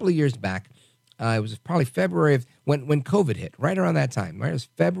because a couple of years back, it was probably February of when COVID hit, right around that time, right? It was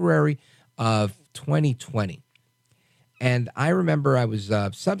February of 2020. And I remember I was a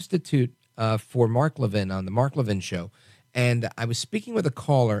substitute for Mark Levin on the Mark Levin Show. And I was speaking with a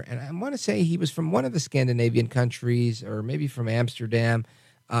caller, and I want to say he was from one of the Scandinavian countries or maybe from Amsterdam,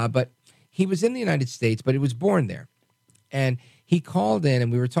 but he was in the United States, but he was born there. And he called in,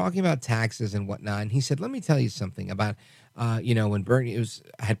 and we were talking about taxes and whatnot. And he said, let me tell you something about, when Bernie, I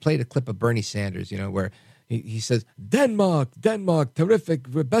had played a clip of Bernie Sanders, where he says, Denmark, terrific,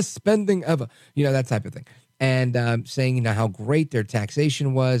 best spending ever, that type of thing. And saying, how great their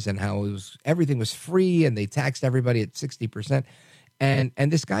taxation was and how everything was free and they taxed everybody at 60%.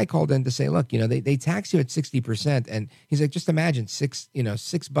 And this guy called in to say, look, they tax you at 60%. And he's like, just imagine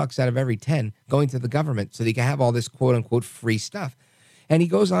 $6 out of every 10 going to the government so they can have all this quote unquote free stuff. And he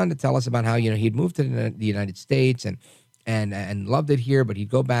goes on to tell us about how, he'd moved to the United States and loved it here, but he'd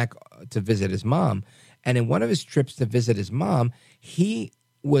go back to visit his mom. And in one of his trips to visit his mom, he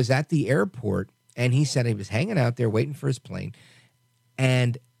was at the airport and he said he was hanging out there waiting for his plane.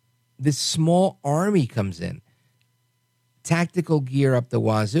 And this small army comes in. Tactical gear up the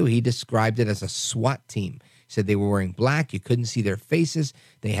wazoo. He described it as a SWAT team. He said they were wearing black. You couldn't see their faces.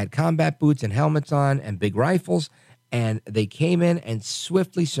 They had combat boots and helmets on and big rifles. And they came in and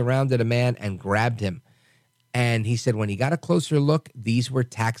swiftly surrounded a man and grabbed him. And he said when he got a closer look, these were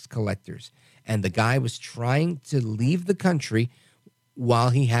tax collectors. And the guy was trying to leave the country while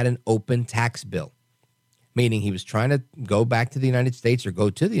he had an open tax bill. Meaning he was trying to go back to the United States or go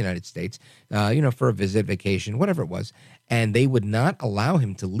to the United States, for a visit, vacation, whatever it was. And they would not allow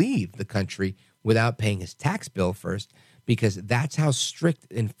him to leave the country without paying his tax bill first, because that's how strict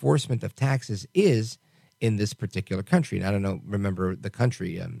enforcement of taxes is in this particular country. And I don't know, remember the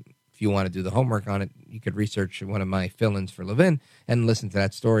country. If you want to do the homework on it, you could research one of my fill-ins for Levin and listen to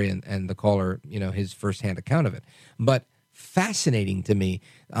that story and the caller, his firsthand account of it. But fascinating to me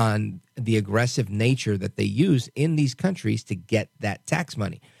on the aggressive nature that they use in these countries to get that tax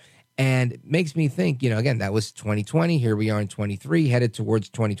money. And it makes me think, again, that was 2020. Here we are in 23, headed towards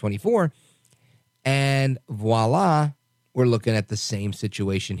 2024. And voila, we're looking at the same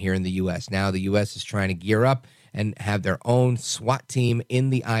situation here in the U.S. Now the U.S. is trying to gear up and have their own SWAT team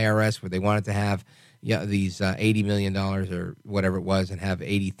in the IRS, where they wanted to have these $80 million or whatever it was and have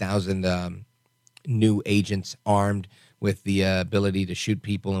 80,000 new agents armed with the ability to shoot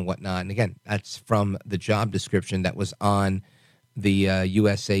people and whatnot. And again, that's from the job description that was on the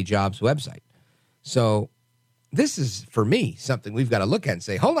USA Jobs website. So this is, for me, something we've got to look at and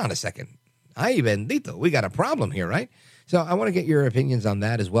say, hold on a second. Ay bendito, we got a problem here, right? So I want to get your opinions on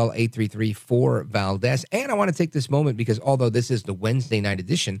that as well, 833-4-VALDEZ. And I want to take this moment because although this is the Wednesday night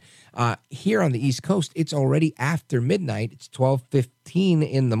edition, here on the East Coast, it's already after midnight. It's 12:15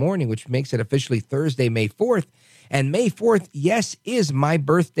 in the morning, which makes it officially Thursday, May 4th. And May 4th, yes, is my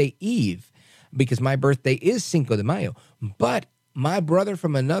birthday eve because my birthday is Cinco de Mayo. But my brother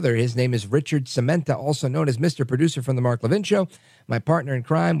from another, his name is Richard Cementa, also known as Mr. Producer from The Mark Levin Show, my partner in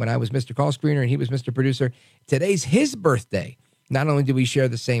crime when I was Mr. Call Screener and he was Mr. Producer. Today's his birthday. Not only do we share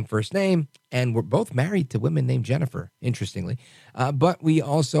the same first name, and we're both married to women named Jennifer, interestingly, but we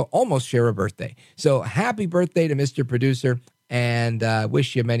also almost share a birthday. So happy birthday to Mr. Producer, and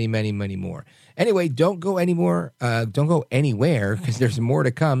wish you many, many, many more. Anyway, don't go anywhere, because there's more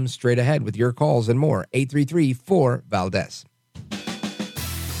to come straight ahead with your calls and more. 833-4-VALDEZ.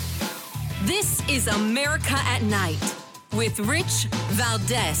 This is America at Night with Rich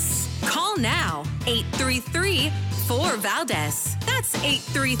Valdez. Call now, 833-4-VALDEZ. That's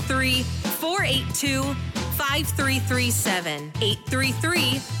 833-482-5337.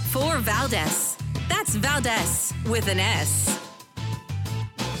 833-4-VALDEZ. That's Valdez with an S.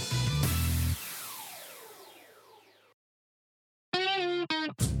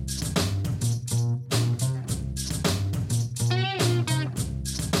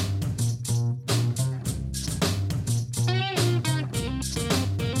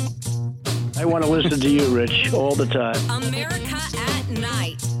 I want to listen to you, Rich, all the time. America at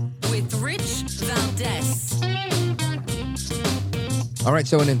Night with Rich Valdez. All right,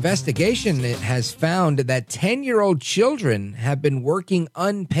 so an investigation has found that 10-year-old children have been working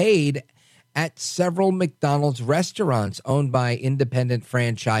unpaid at several McDonald's restaurants owned by independent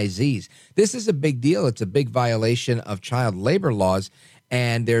franchisees. This is a big deal. It's a big violation of child labor laws,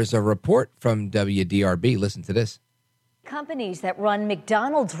 and there's a report from WDRB. Listen to this. Companies that run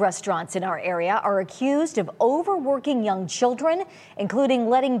McDonald's restaurants in our area are accused of overworking young children, including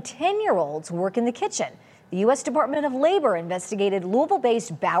letting 10-year-olds work in the kitchen. The U.S. Department of Labor investigated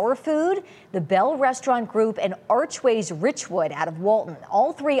Louisville-based Bauer Food, the Bell Restaurant Group, and Archways Richwood out of Walton.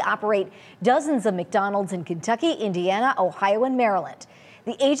 All three operate dozens of McDonald's in Kentucky, Indiana, Ohio, and Maryland.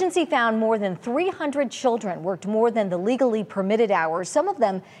 The agency found more than 300 children worked more than the legally permitted hours, some of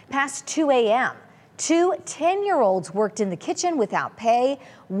them past 2 a.m. Two 10-year-olds worked in the kitchen without pay,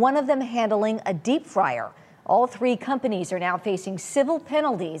 one of them handling a deep fryer. All three companies are now facing civil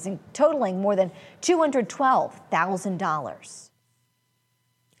penalties and totaling more than $212,000.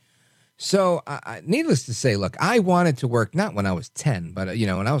 So needless to say, look, I wanted to work not when I was 10, but,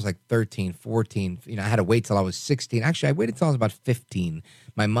 when I was like 13, 14, I had to wait till I was 16. Actually, I waited till I was about 15.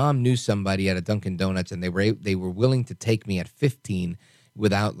 My mom knew somebody at a Dunkin' Donuts, and they were willing to take me at 15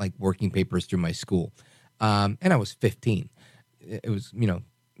 without like working papers through my school. And I was 15. It was,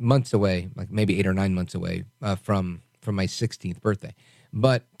 months away, like maybe 8 or 9 months away from my 16th birthday.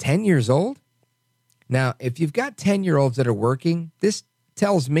 But 10 years old? Now, if you've got 10-year-olds that are working, this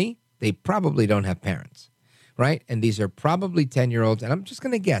tells me they probably don't have parents, right? And these are probably 10-year-olds. And I'm just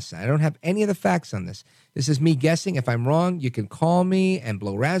going to guess. I don't have any of the facts on this. This is me guessing. If I'm wrong, you can call me and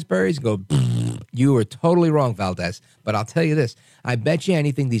blow raspberries and go, you are totally wrong, Valdez. But I'll tell you this. I bet you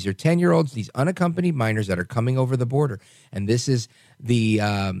anything these are 10-year-olds, these unaccompanied minors that are coming over the border. And this is the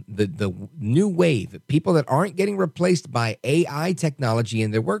new wave. People that aren't getting replaced by AI technology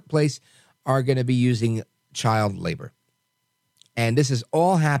in their workplace are going to be using child labor. And this is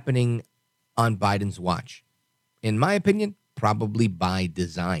all happening on Biden's watch. In my opinion, probably by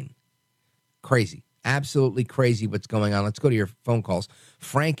design. Crazy. Absolutely crazy what's going on. Let's go to your phone calls.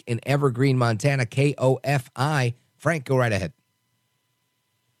 Frank in Evergreen, Montana, KOFI. Frank, go right ahead.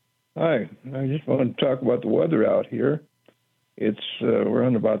 Hi. I just want to talk about the weather out here. It's we're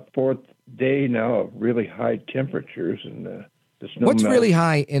on about the fourth day now of really high temperatures. And the snow What's really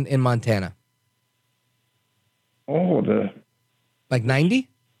high in Montana? Oh, like 90?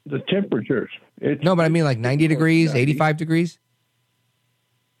 The temperatures. No, but I mean like 90 degrees, 90. 85 degrees?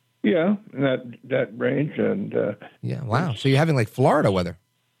 Yeah, in that range. And yeah, wow. So you're having like Florida weather.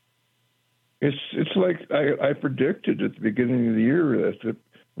 It's like I predicted at the beginning of the year that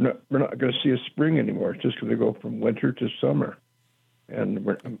we're not going to see a spring anymore. It's just going to go from winter to summer. And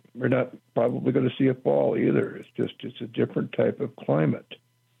we're not probably going to see a fall either. It's a different type of climate.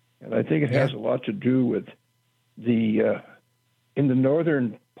 And I think it has a lot to do with in the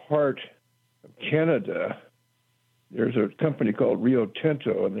northern part of Canada, there's a company called Rio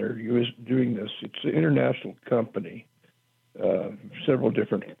Tinto, and they're doing this. It's an international company, several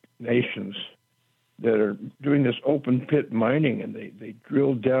different nations that are doing this open pit mining, and they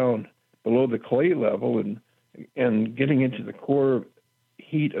drill down below the clay level and getting into the core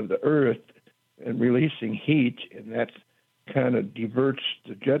heat of the earth and releasing heat, and kind of diverts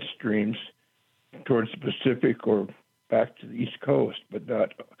the jet streams towards the Pacific or back to the East Coast, but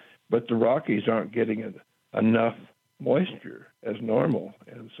the Rockies aren't getting enough moisture as normal,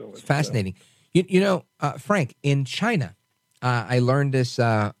 and so it's fascinating. Frank, in China, I learned this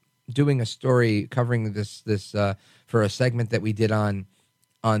doing a story covering this for a segment that we did on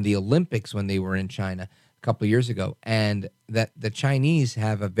the Olympics when they were in China a couple of years ago, and that the Chinese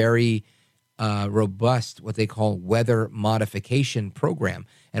have a very robust, what they call weather modification program.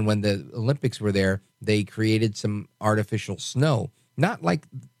 And when the Olympics were there, they created some artificial snow, not like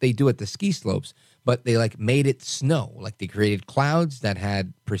they do at the ski slopes, but they made it snow. Like they created clouds that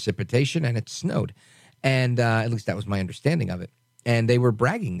had precipitation and it snowed. And at least that was my understanding of it. And they were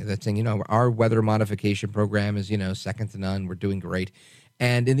bragging that saying, our weather modification program is, second to none. We're doing great.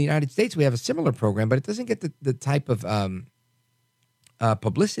 And in the United States, we have a similar program, but it doesn't get the type of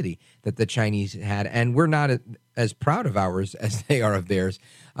publicity that the Chinese had. And we're not as proud of ours as they are of theirs.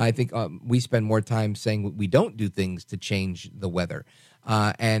 I think we spend more time saying we don't do things to change the weather.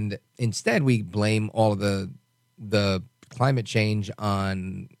 And instead, we blame all of the climate change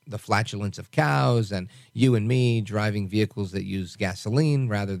on the flatulence of cows and you and me driving vehicles that use gasoline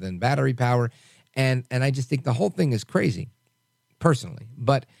rather than battery power. And I just think the whole thing is crazy, personally.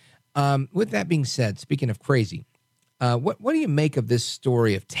 But with that being said, speaking of crazy, what do you make of this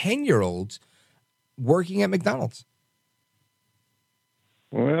story of 10-year-olds working at McDonald's?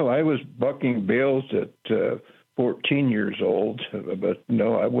 Well, I was bucking bales at 14 years old, but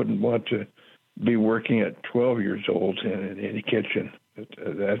no, I wouldn't want to be working at 12 years old in any kitchen.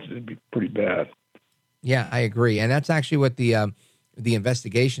 That'd be pretty bad. Yeah, I agree. And that's actually what the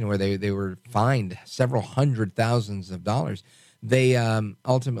investigation where they were fined several $100,000s. They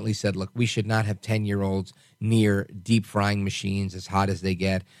ultimately said, look, we should not have 10-year-olds near deep frying machines as hot as they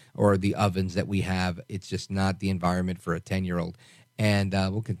get or the ovens that we have. It's just not the environment for a 10-year-old. And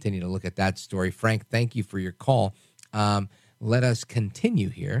we'll continue to look at that story. Frank, thank you for your call. Let us continue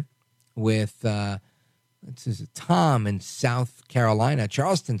here with this is Tom in South Carolina,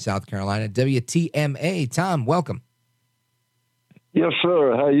 Charleston, South Carolina, WTMA. Tom, welcome. Yes,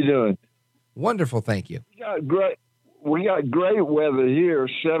 sir. How you doing? Wonderful, thank you. We got great weather here,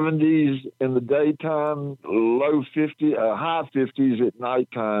 70s in the daytime, low 50, high 50s at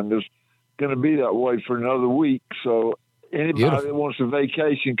nighttime. It's going to be that way for another week. So anybody that wants a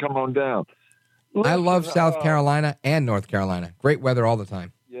vacation, come on down. I love South Carolina and North Carolina. Great weather all the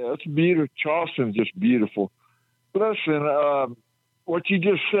time. Yeah, it's beautiful. Charleston's just beautiful. Listen, what you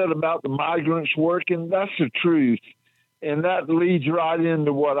just said about the migrants working, that's the truth. And that leads right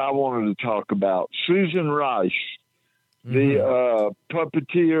into what I wanted to talk about. Susan Rice, the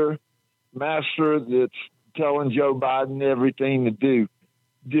puppeteer master that's telling Joe Biden everything to do.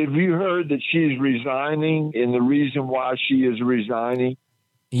 Have you heard that she's resigning and the reason why she is resigning?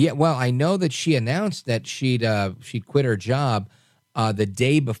 Yeah, well, I know that she announced that she'd quit her job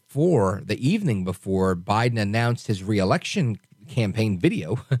the evening before Biden announced his reelection campaign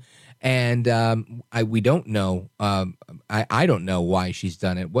video. And we don't know. I don't know why she's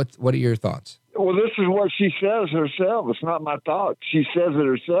done it. What are your thoughts? Well, this is what she says herself. It's not my thought. She says it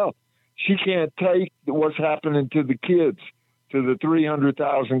herself. She can't take what's happening to the kids, to the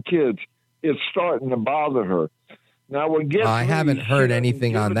 300,000 kids. It's starting to bother her. Now, I haven't heard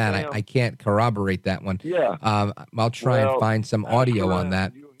anything on that. I can't corroborate that one. Yeah. I'll try and find some audio on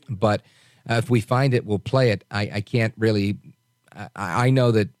that. But if we find it, we'll play it. I can't really. I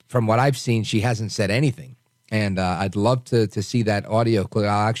know that from what I've seen, she hasn't said anything. And I'd love to see that audio clip.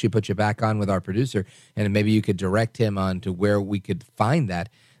 I'll actually put you back on with our producer, and maybe you could direct him on to where we could find that.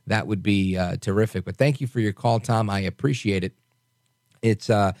 That would be terrific. But thank you for your call, Tom. I appreciate it.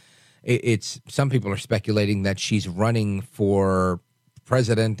 It's some people are speculating that she's running for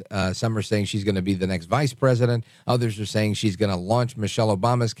president. Some are saying she's going to be the next vice president. Others are saying she's going to launch Michelle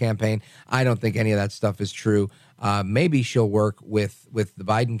Obama's campaign. I don't think any of that stuff is true. Maybe she'll work with the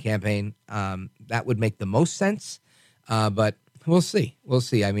Biden campaign. That would make the most sense. But we'll see. We'll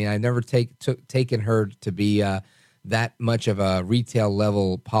see. I mean, I never taken her to be that much of a retail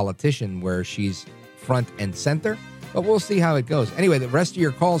level politician where she's front and center. But we'll see how it goes. Anyway, the rest of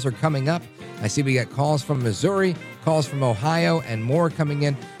your calls are coming up. I see we got calls from Missouri, calls from Ohio, and more coming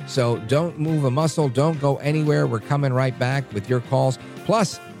in. So don't move a muscle. Don't go anywhere. We're coming right back with your calls.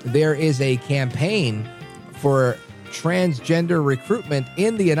 Plus, there is a campaign for transgender recruitment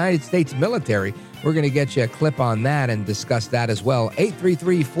in the United States military. We're going to get you a clip on that and discuss that as well.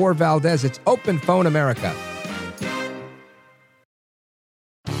 833-4-VALDEZ. It's Open Phone America.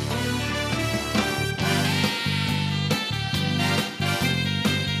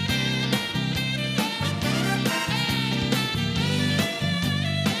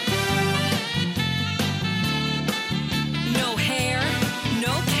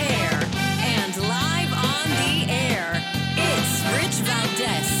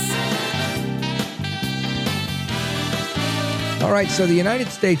 right, so the United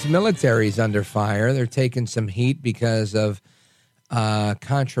States military is under fire. They're taking some heat because of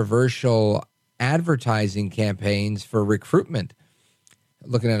controversial advertising campaigns for recruitment.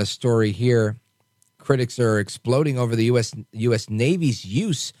 Looking at a story here, critics are exploding over the U.S. Navy's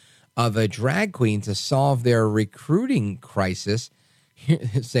use of a drag queen to solve their recruiting crisis,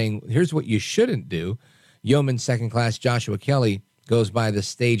 saying, here's what you shouldn't do. Yeoman Second Class Joshua Kelly goes by the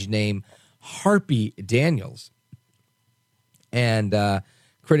stage name Harpy Daniels. And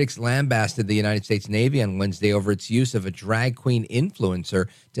critics lambasted the United States Navy on Wednesday over its use of a drag queen influencer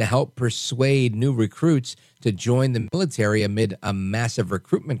to help persuade new recruits to join the military amid a massive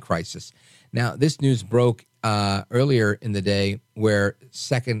recruitment crisis. Now, this news broke earlier in the day where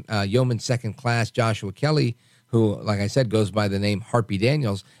Yeoman Second Class Joshua Kelly, who, like I said, goes by the name Harpy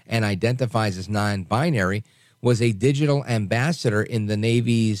Daniels and identifies as non-binary, was a digital ambassador in the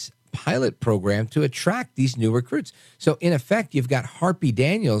Navy's pilot program to attract these new recruits. So in effect, you've got Harpy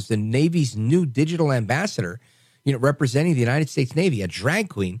Daniels, the Navy's new digital ambassador, representing the United States Navy, a drag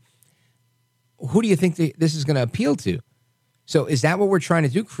queen. Who do you think this is going to appeal to? So is that what we're trying to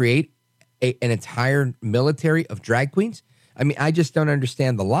do? Create an entire military of drag queens? I mean, I just don't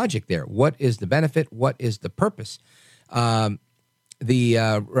understand the logic there. What is the benefit? What is the purpose?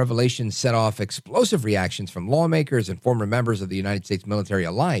 The revelation set off explosive reactions from lawmakers and former members of the United States military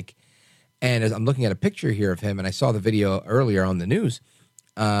alike. And as I'm looking at a picture here of him, and I saw the video earlier on the news,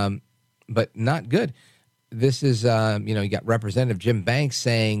 but not good. This is, you got Representative Jim Banks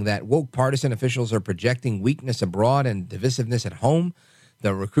saying that woke partisan officials are projecting weakness abroad and divisiveness at home.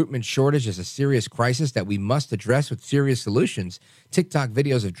 The recruitment shortage is a serious crisis that we must address with serious solutions. TikTok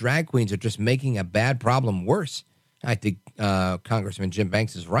videos of drag queens are just making a bad problem worse. I think Congressman Jim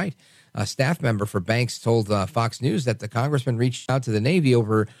Banks is right. A staff member for Banks told Fox News that the congressman reached out to the Navy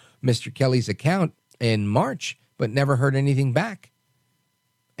over Mr. Kelly's account in March, but never heard anything back.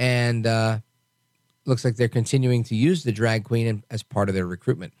 And looks like they're continuing to use the drag queen as part of their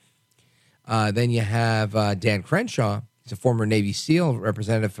recruitment. Then you have Dan Crenshaw. He's a former Navy SEAL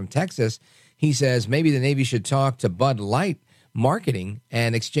representative from Texas. He says maybe the Navy should talk to Bud Light marketing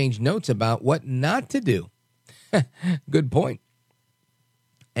and exchange notes about what not to do. Good point.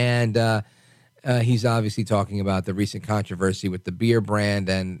 And he's obviously talking about the recent controversy with the beer brand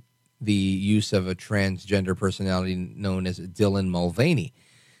and the use of a transgender personality known as Dylan Mulvaney.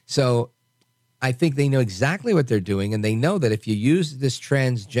 So I think they know exactly what they're doing, and they know that if you use this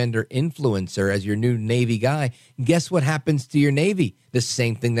transgender influencer as your new Navy guy, guess what happens to your Navy? The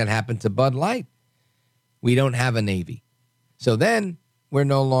same thing that happened to Bud Light. We don't have a Navy. So then we're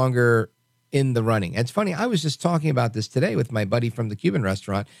no longer in the running. It's funny, I was just talking about this today with my buddy from the Cuban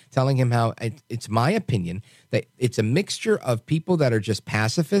restaurant, telling him how it's my opinion that it's a mixture of people that are just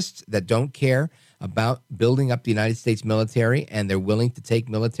pacifists that don't care about building up the United States military, and they're willing to take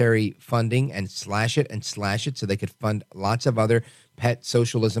military funding and slash it so they could fund lots of other pet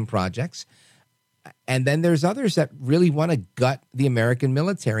socialism projects. And then there's others that really want to gut the American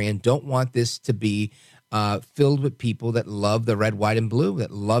military and don't want this to be filled with people that love the red, white, and blue,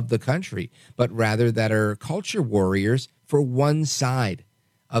 that love the country, but rather that are culture warriors for one side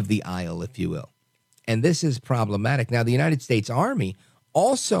of the aisle, if you will. And this is problematic. Now, the United States Army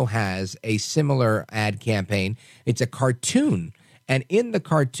also has a similar ad campaign. It's a cartoon. And in the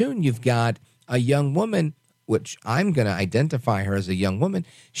cartoon, you've got a young woman, which I'm going to identify her as a young woman.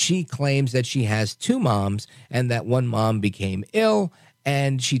 She claims that she has two moms and that one mom became ill.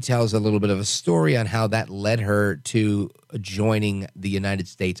 And she tells a little bit of a story on how that led her to joining the United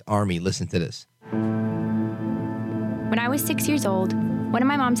States Army. Listen to this. When I was 6 years old, one of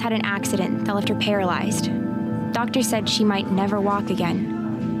my moms had an accident that left her paralyzed. Doctors said she might never walk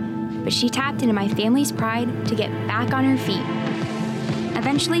again. But she tapped into my family's pride to get back on her feet,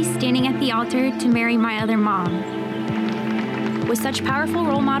 eventually standing at the altar to marry my other mom. With such powerful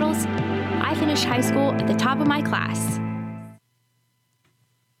role models, I finished high school at the top of my class.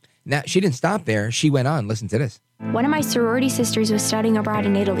 Now, she didn't stop there. She went on. Listen to this. One of my sorority sisters was studying abroad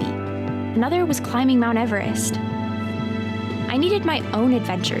in Italy. Another was climbing Mount Everest. I needed my own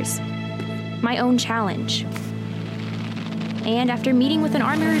adventures, my own challenge. And after meeting with an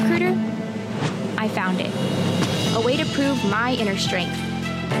Army recruiter, I found it. A way to prove my inner strength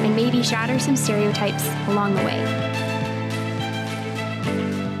and maybe shatter some stereotypes along the way.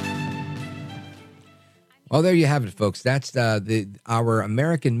 Well, there you have it, folks. That's our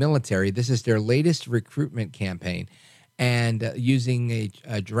American military. This is their latest recruitment campaign. And using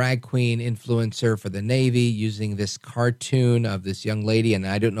a drag queen influencer for the Navy, using this cartoon of this young lady. And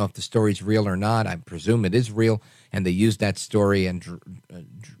I don't know if the story's real or not. I presume it is real. And they used that story and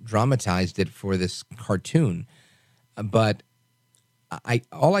dramatized it for this cartoon. But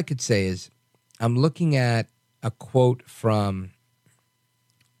all I could say is I'm looking at a quote from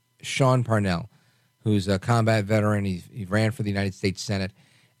Sean Parnell, who's a combat veteran. He ran for the United States Senate.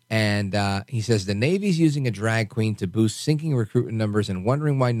 And he says, the Navy's using a drag queen to boost sinking recruitment numbers and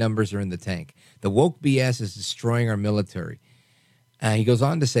wondering why numbers are in the tank. The woke BS is destroying our military. He goes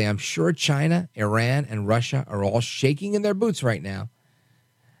on to say, I'm sure China, Iran, and Russia are all shaking in their boots right now.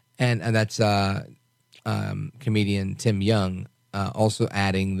 And that's comedian Tim Young also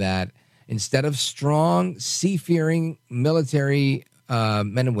adding that instead of strong, sea-fearing military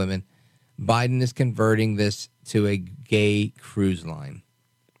men and women, Biden is converting this to a gay cruise line.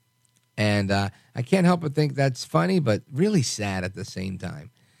 And I can't help but think that's funny, but really sad at the same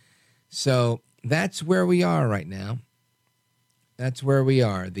time. So that's where we are right now. That's where we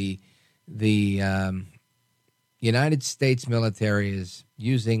are. The United States military is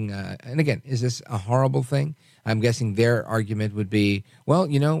using, and again, is this a horrible thing? I'm guessing their argument would be, well,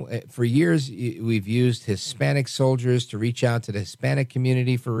 for years we've used Hispanic soldiers to reach out to the Hispanic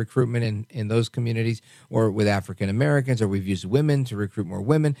community for recruitment in those communities, or with African Americans, or we've used women to recruit more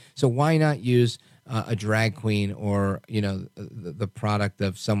women. So why not use a drag queen or, the product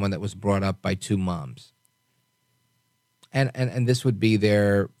of someone that was brought up by two moms? And this would be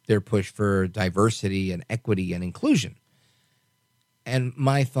their push for diversity and equity and inclusion. And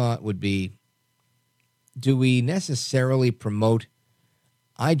my thought would be, do we necessarily promote,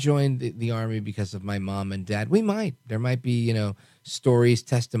 I joined the Army because of my mom and dad? We might. There might be, stories,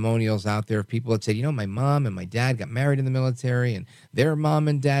 testimonials out there of people that say, my mom and my dad got married in the military and their mom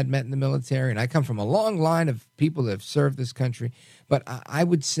and dad met in the military. And I come from a long line of people that have served this country. But I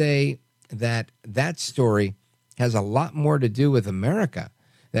would say that story has a lot more to do with America,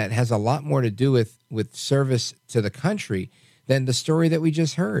 that has a lot more to do with service to the country than the story that we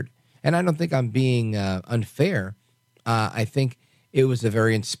just heard. And I don't think I'm being unfair. I think it was a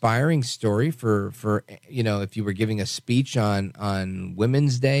very inspiring story for if you were giving a speech on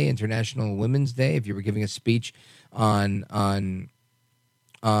Women's Day, International Women's Day, if you were giving a speech on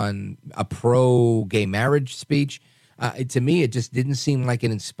a pro-gay marriage speech. To me, it just didn't seem like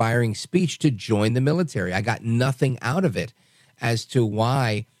an inspiring speech to join the military. I got nothing out of it as to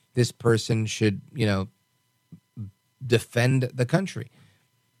why this person should, defend the country.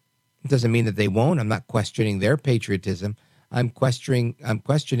 It doesn't mean that they won't. I'm not questioning their patriotism. I'm questioning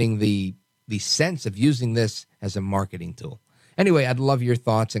the sense of using this as a marketing tool. Anyway, I'd love your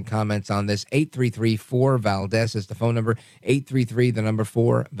thoughts and comments on this. 833-4-VALDEZ is the phone number.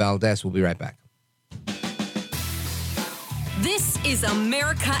 833-4-VALDEZ. We'll be right back. This is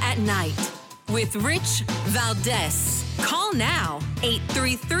America at Night with Rich Valdez. Call now,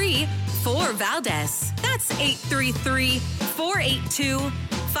 833-4-VALDEZ. That's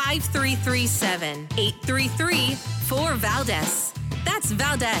 833-482-5337. 833-4-VALDEZ. That's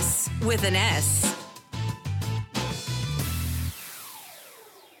Valdez with an S.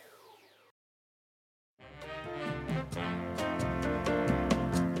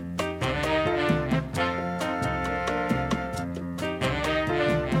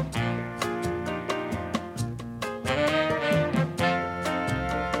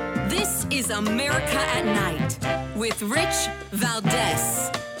 Is America at Night with Rich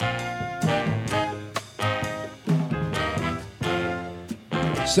Valdez.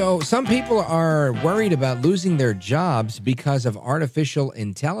 So some people are worried about losing their jobs because of artificial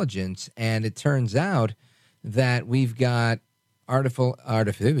intelligence, and it turns out that we've got artificial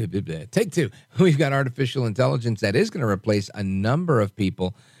intelligence that is going to replace a number of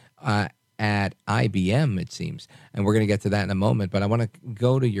people at IBM, it seems. And we're going to get to that in a moment. But I want to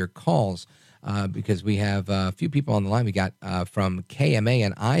go to your calls because we have a few people on the line. We got from KMA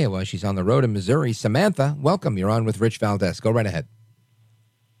in Iowa. She's on the road in Missouri. Samantha, welcome. You're on with Rich Valdez. Go right ahead.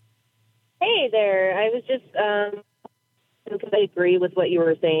 Hey there. I was just, because I agree with what you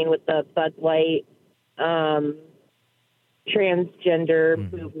were saying with the Bud Light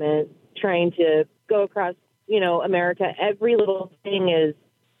transgender movement, trying to go across, America. Every little thing is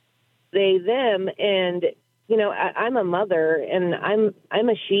they, them, and I'm a mother, and I'm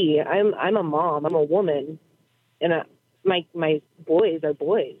a she. I'm a mom. I'm a woman, and my boys are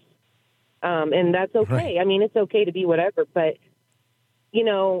boys, and that's okay. Right. I mean, it's okay to be whatever, but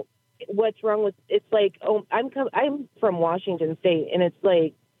what's wrong with it's like I'm from Washington State, and it's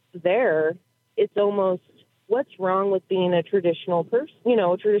like it's almost what's wrong with being a traditional person,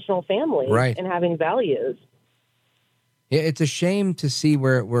 a traditional family, right, and having values. Yeah, it's a shame to see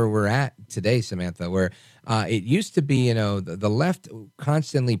where we're at today, Samantha, where it used to be, the left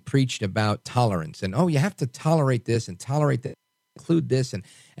constantly preached about tolerance and, you have to tolerate this and tolerate that, include this. And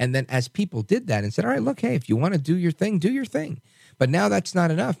then as people did that and said, all right, look, hey, if you want to do your thing, do your thing. But now that's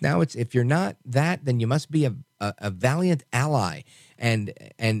not enough. Now it's, if you're not that, then you must be a valiant ally. And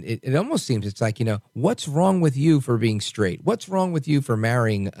it almost seems it's like, what's wrong with you for being straight? What's wrong with you for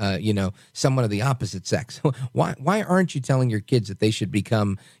marrying, someone of the opposite sex? Why aren't you telling your kids that they should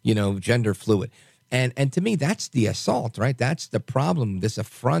become, gender fluid? And to me, that's the assault, right? That's the problem, this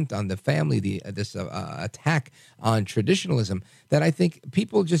affront on the family, this attack on traditionalism that I think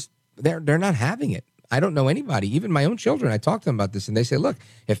people just, they're not having it. I don't know anybody, even my own children. I talk to them about this, and they say, look,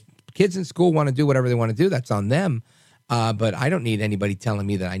 if kids in school want to do whatever they want to do, that's on them. But I don't need anybody telling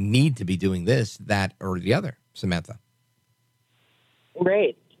me that I need to be doing this, that, or the other. Samantha.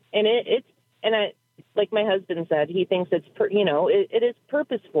 Right. And I, like my husband said, he thinks it is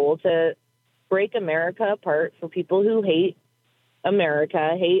purposeful to break America apart for people who hate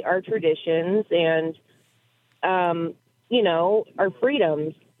America, hate our traditions, and, our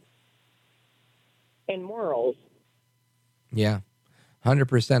freedoms and morals. Yeah,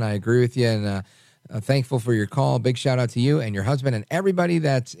 100%. I agree with you. And thankful for your call. Big shout out to you and your husband and everybody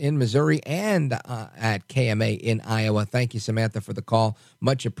that's in Missouri and at KMA in Iowa. Thank you, Samantha, for the call.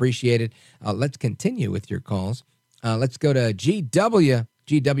 Much appreciated. Let's continue with your calls. Let's go to GW.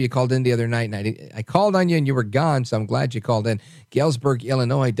 GW called in the other night, and I called on you, and you were gone, so I'm glad you called in. Galesburg,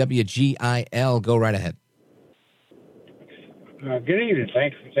 Illinois, WGIL. Go right ahead. Good evening.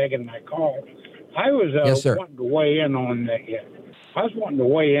 Thanks for taking my call. I was yes, sir. wanting to weigh in on I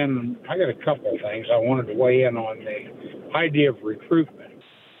got a couple of things I wanted to weigh in on the idea of recruitment.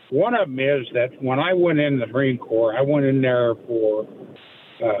 One of them is that when I went in the Marine Corps, I went in there for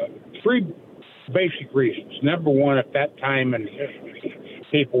three basic reasons. Number one, at that time in history,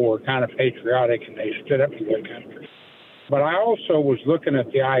 people were kind of patriotic and they stood up for their country. But I also was looking at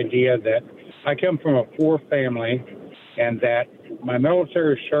the idea that I come from a poor family and that my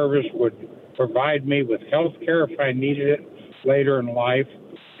military service would provide me with health care if I needed it later in life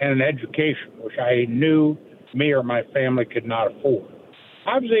and an education, which I knew me or my family could not afford.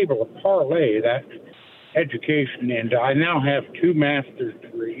 I was able to parlay that education into, I now have 2 master's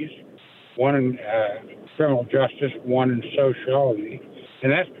degrees, one in criminal justice, one in sociology,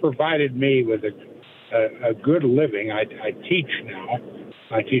 and that's provided me with a good living. I teach now.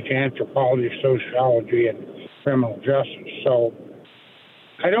 I teach anthropology, sociology, and criminal justice. So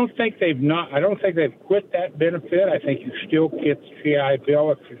I don't think they've quit that benefit. I think you still get the GI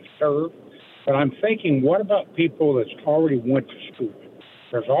Bill if you serve. But I'm thinking, what about people that's already went to school?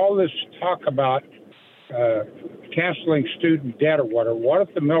 There's all this talk about canceling student debt or whatever. What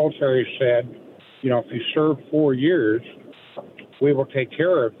if the military said, if you serve 4 years, we will take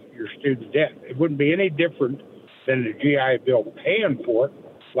care of your student debt? It wouldn't be any different than the GI Bill paying for it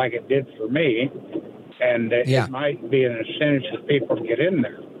like it did for me. And it might be an incentive for people to get in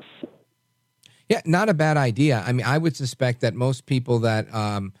there. Yeah, not a bad idea. I mean, I would suspect that most people that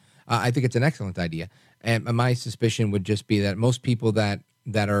I think it's an excellent idea. And my suspicion would just be that most people that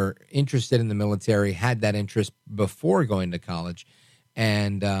are interested in the military had that interest before going to college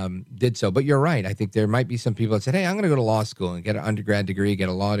and did so. But you're right. I think there might be some people that said, hey, I'm going to go to law school and get an undergrad degree, get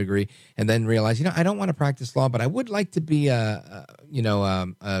a law degree, and then realize, I don't want to practice law, but I would like to be a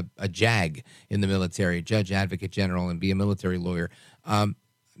JAG in the military, judge, advocate general, and be a military lawyer.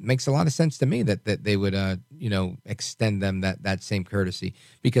 Makes a lot of sense to me that they would, extend them that same courtesy,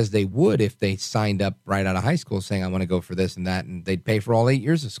 because they would if they signed up right out of high school saying, I want to go for this and that, and they'd pay for all 8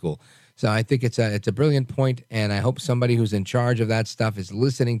 years of school. So I think it's a brilliant point, and I hope somebody who's in charge of that stuff is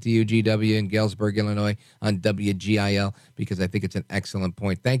listening to you, GW, in Galesburg, Illinois, on WGIL, because I think it's an excellent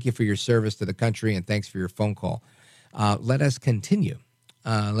point. Thank you for your service to the country, and thanks for your phone call. Let us continue.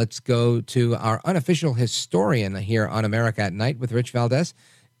 Let's go to our unofficial historian here on America at Night with Rich Valdez.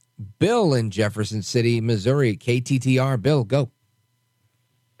 Bill in Jefferson City, Missouri, KTTR. Bill, go.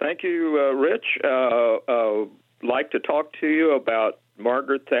 Thank you, Rich. Like to talk to you about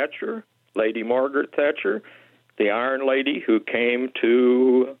Margaret Thatcher, Lady Margaret Thatcher, the Iron Lady who came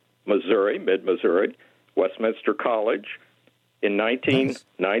to Missouri, mid-Missouri, Westminster College in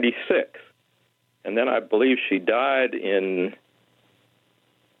 1996. And then I believe she died in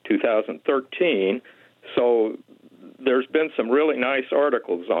 2013. So there's been some really nice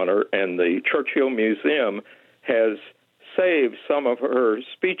articles on her, and the Churchill Museum has saved some of her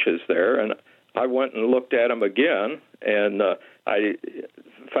speeches there, and I went and looked at them again, and I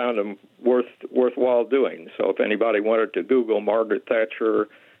found them worthwhile doing. So if anybody wanted to Google Margaret Thatcher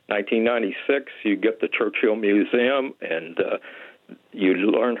 1996, you get the Churchill Museum, and you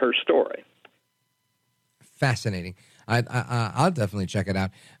learn her story. Fascinating. I'll definitely check it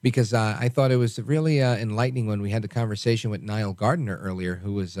out, because I thought it was really enlightening when we had the conversation with Nile Gardiner earlier,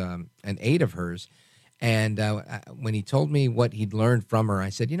 who was an aide of hers. And when he told me what he'd learned from her, I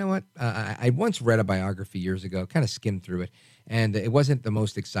said, you know what? I once read a biography years ago, kind of skimmed through it, and it wasn't the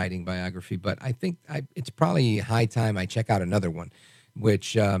most exciting biography, but I think it's probably high time I check out another one,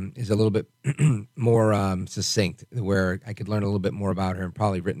 which is a little bit more succinct, where I could learn a little bit more about her, and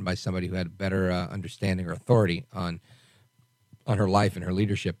probably written by somebody who had better understanding or authority on her life and her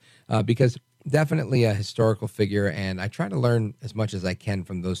leadership, because definitely a historical figure, and I try to learn as much as I can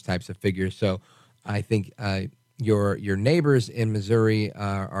from those types of figures. So I think your neighbors in Missouri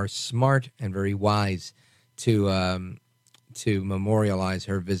are smart and very wise to memorialize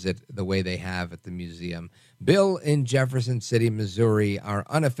her visit the way they have at the museum. Bill in Jefferson City, Missouri, our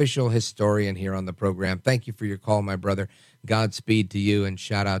unofficial historian here on the program. Thank you for your call, my brother. Godspeed to you, and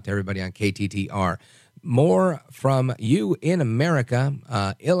shout out to everybody on KTTR. More from you in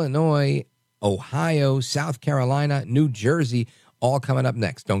America, Illinois, Ohio, South Carolina, New Jersey, all coming up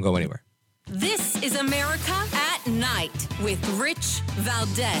next. Don't go anywhere. This is America at Night with Rich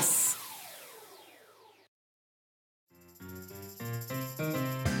Valdez.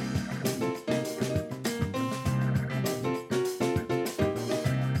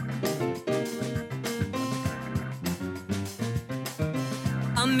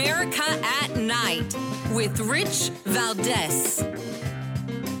 America at Night with Rich Valdez.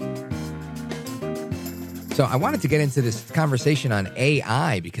 So I wanted to get into this conversation on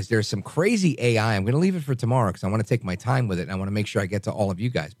AI because there's some crazy AI. I'm going to leave it for tomorrow because I want to take my time with it, and I want to make sure I get to all of you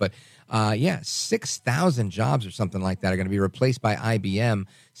guys. But 6,000 jobs or something like that are going to be replaced by IBM,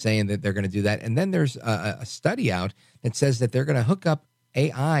 saying that they're going to do that. And then there's a study out that says that they're going to hook up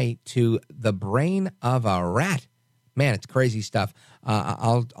AI to the brain of a rat. Man, it's crazy stuff.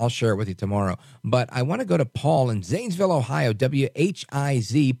 I'll share it with you tomorrow. But I want to go to Paul in Zanesville, Ohio,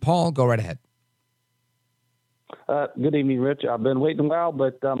 WHIZ. Paul, go right ahead. Good evening, Rich. I've been waiting a while,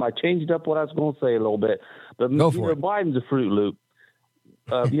 but I changed up what I was going to say a little bit. But Biden's a Fruit Loop.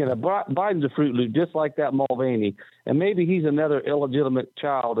 Biden's a Fruit Loop, just like that Mulvaney, and maybe he's another illegitimate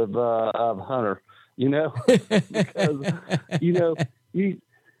child of Hunter. Because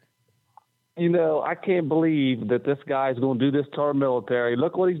I can't believe that this guy's going to do this to our military.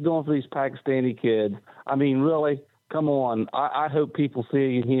 Look what he's doing for these Pakistani kids. I mean, really. Come on. I hope people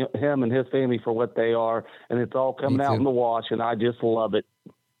see him and his family for what they are, and it's all coming out in the wash, and I just love it.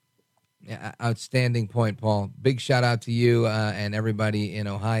 Yeah, outstanding point, Paul. Big shout out to you and everybody in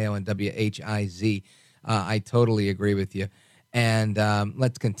Ohio and WHIZ. I totally agree with you. And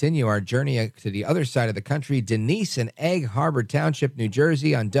let's continue our journey to the other side of the country. Denise in Egg Harbor Township, New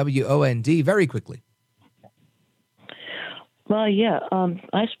Jersey on WOND. Very quickly. Well, yeah.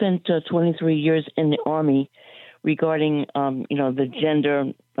 I spent 23 years in the Army regarding, the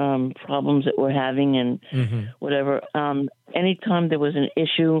gender problems that we're having and whatever. Anytime there was an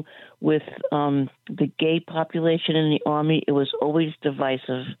issue with the gay population in the Army, it was always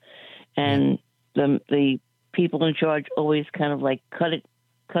divisive. And the people in charge always kind of like cut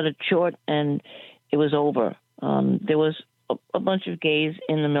it short, and it was over. There was a bunch of gays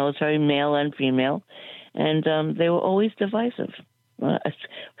in the military, male and female, and they were always divisive. I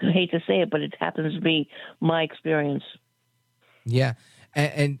hate to say it, but it happens to be my experience. Yeah.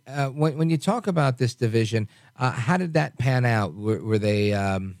 And when you talk about this division, how did that pan out? Were they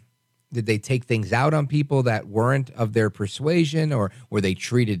did they take things out on people that weren't of their persuasion, or were they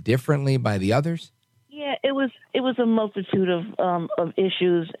treated differently by the others? Yeah, it was a multitude of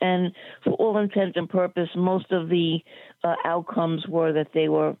issues, and for all intent and purpose, most of the outcomes were that they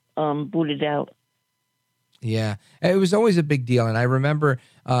were booted out. Yeah, it was always a big deal. And I remember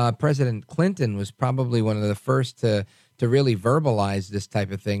President Clinton was probably one of the first to really verbalize this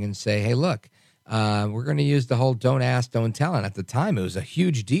type of thing and say, hey, look, we're going to use the whole don't ask, don't tell. And at the time, it was a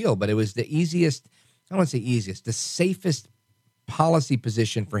huge deal, but it was the easiest, I don't want to say easiest, the safest policy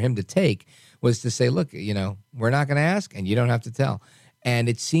position for him to take was to say, look, we're not going to ask and you don't have to tell. And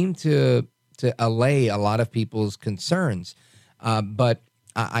it seemed to allay a lot of people's concerns. But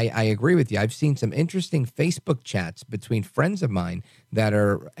I agree with you. I've seen some interesting Facebook chats between friends of mine that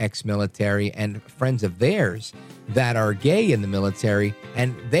are ex-military and friends of theirs that are gay in the military,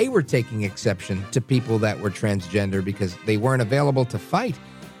 and they were taking exception to people that were transgender because they weren't available to fight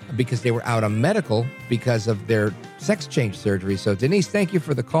because they were out on medical because of their sex change surgery. So, Denise, thank you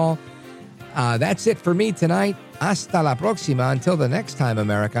for the call. That's it for me tonight. Hasta la próxima. Until the next time,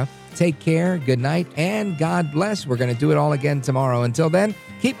 America. Take care, good night, and God bless. We're going to do it all again tomorrow. Until then,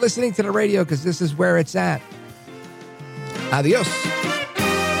 keep listening to the radio because this is where it's at. Adios.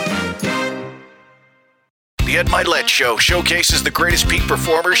 The Ed Milet Show showcases the greatest peak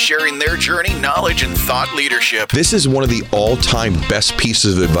performers sharing their journey, knowledge, and thought leadership. This is one of the all-time best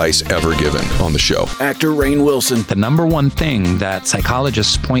pieces of advice ever given on the show. Actor Rainn Wilson. The number one thing that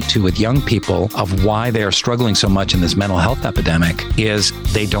psychologists point to with young people of why they are struggling so much in this mental health epidemic is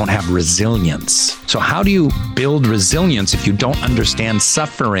they don't have resilience. So how do you build resilience if you don't understand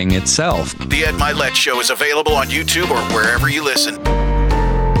suffering itself? The Ed Milet Show is available on YouTube or wherever you listen.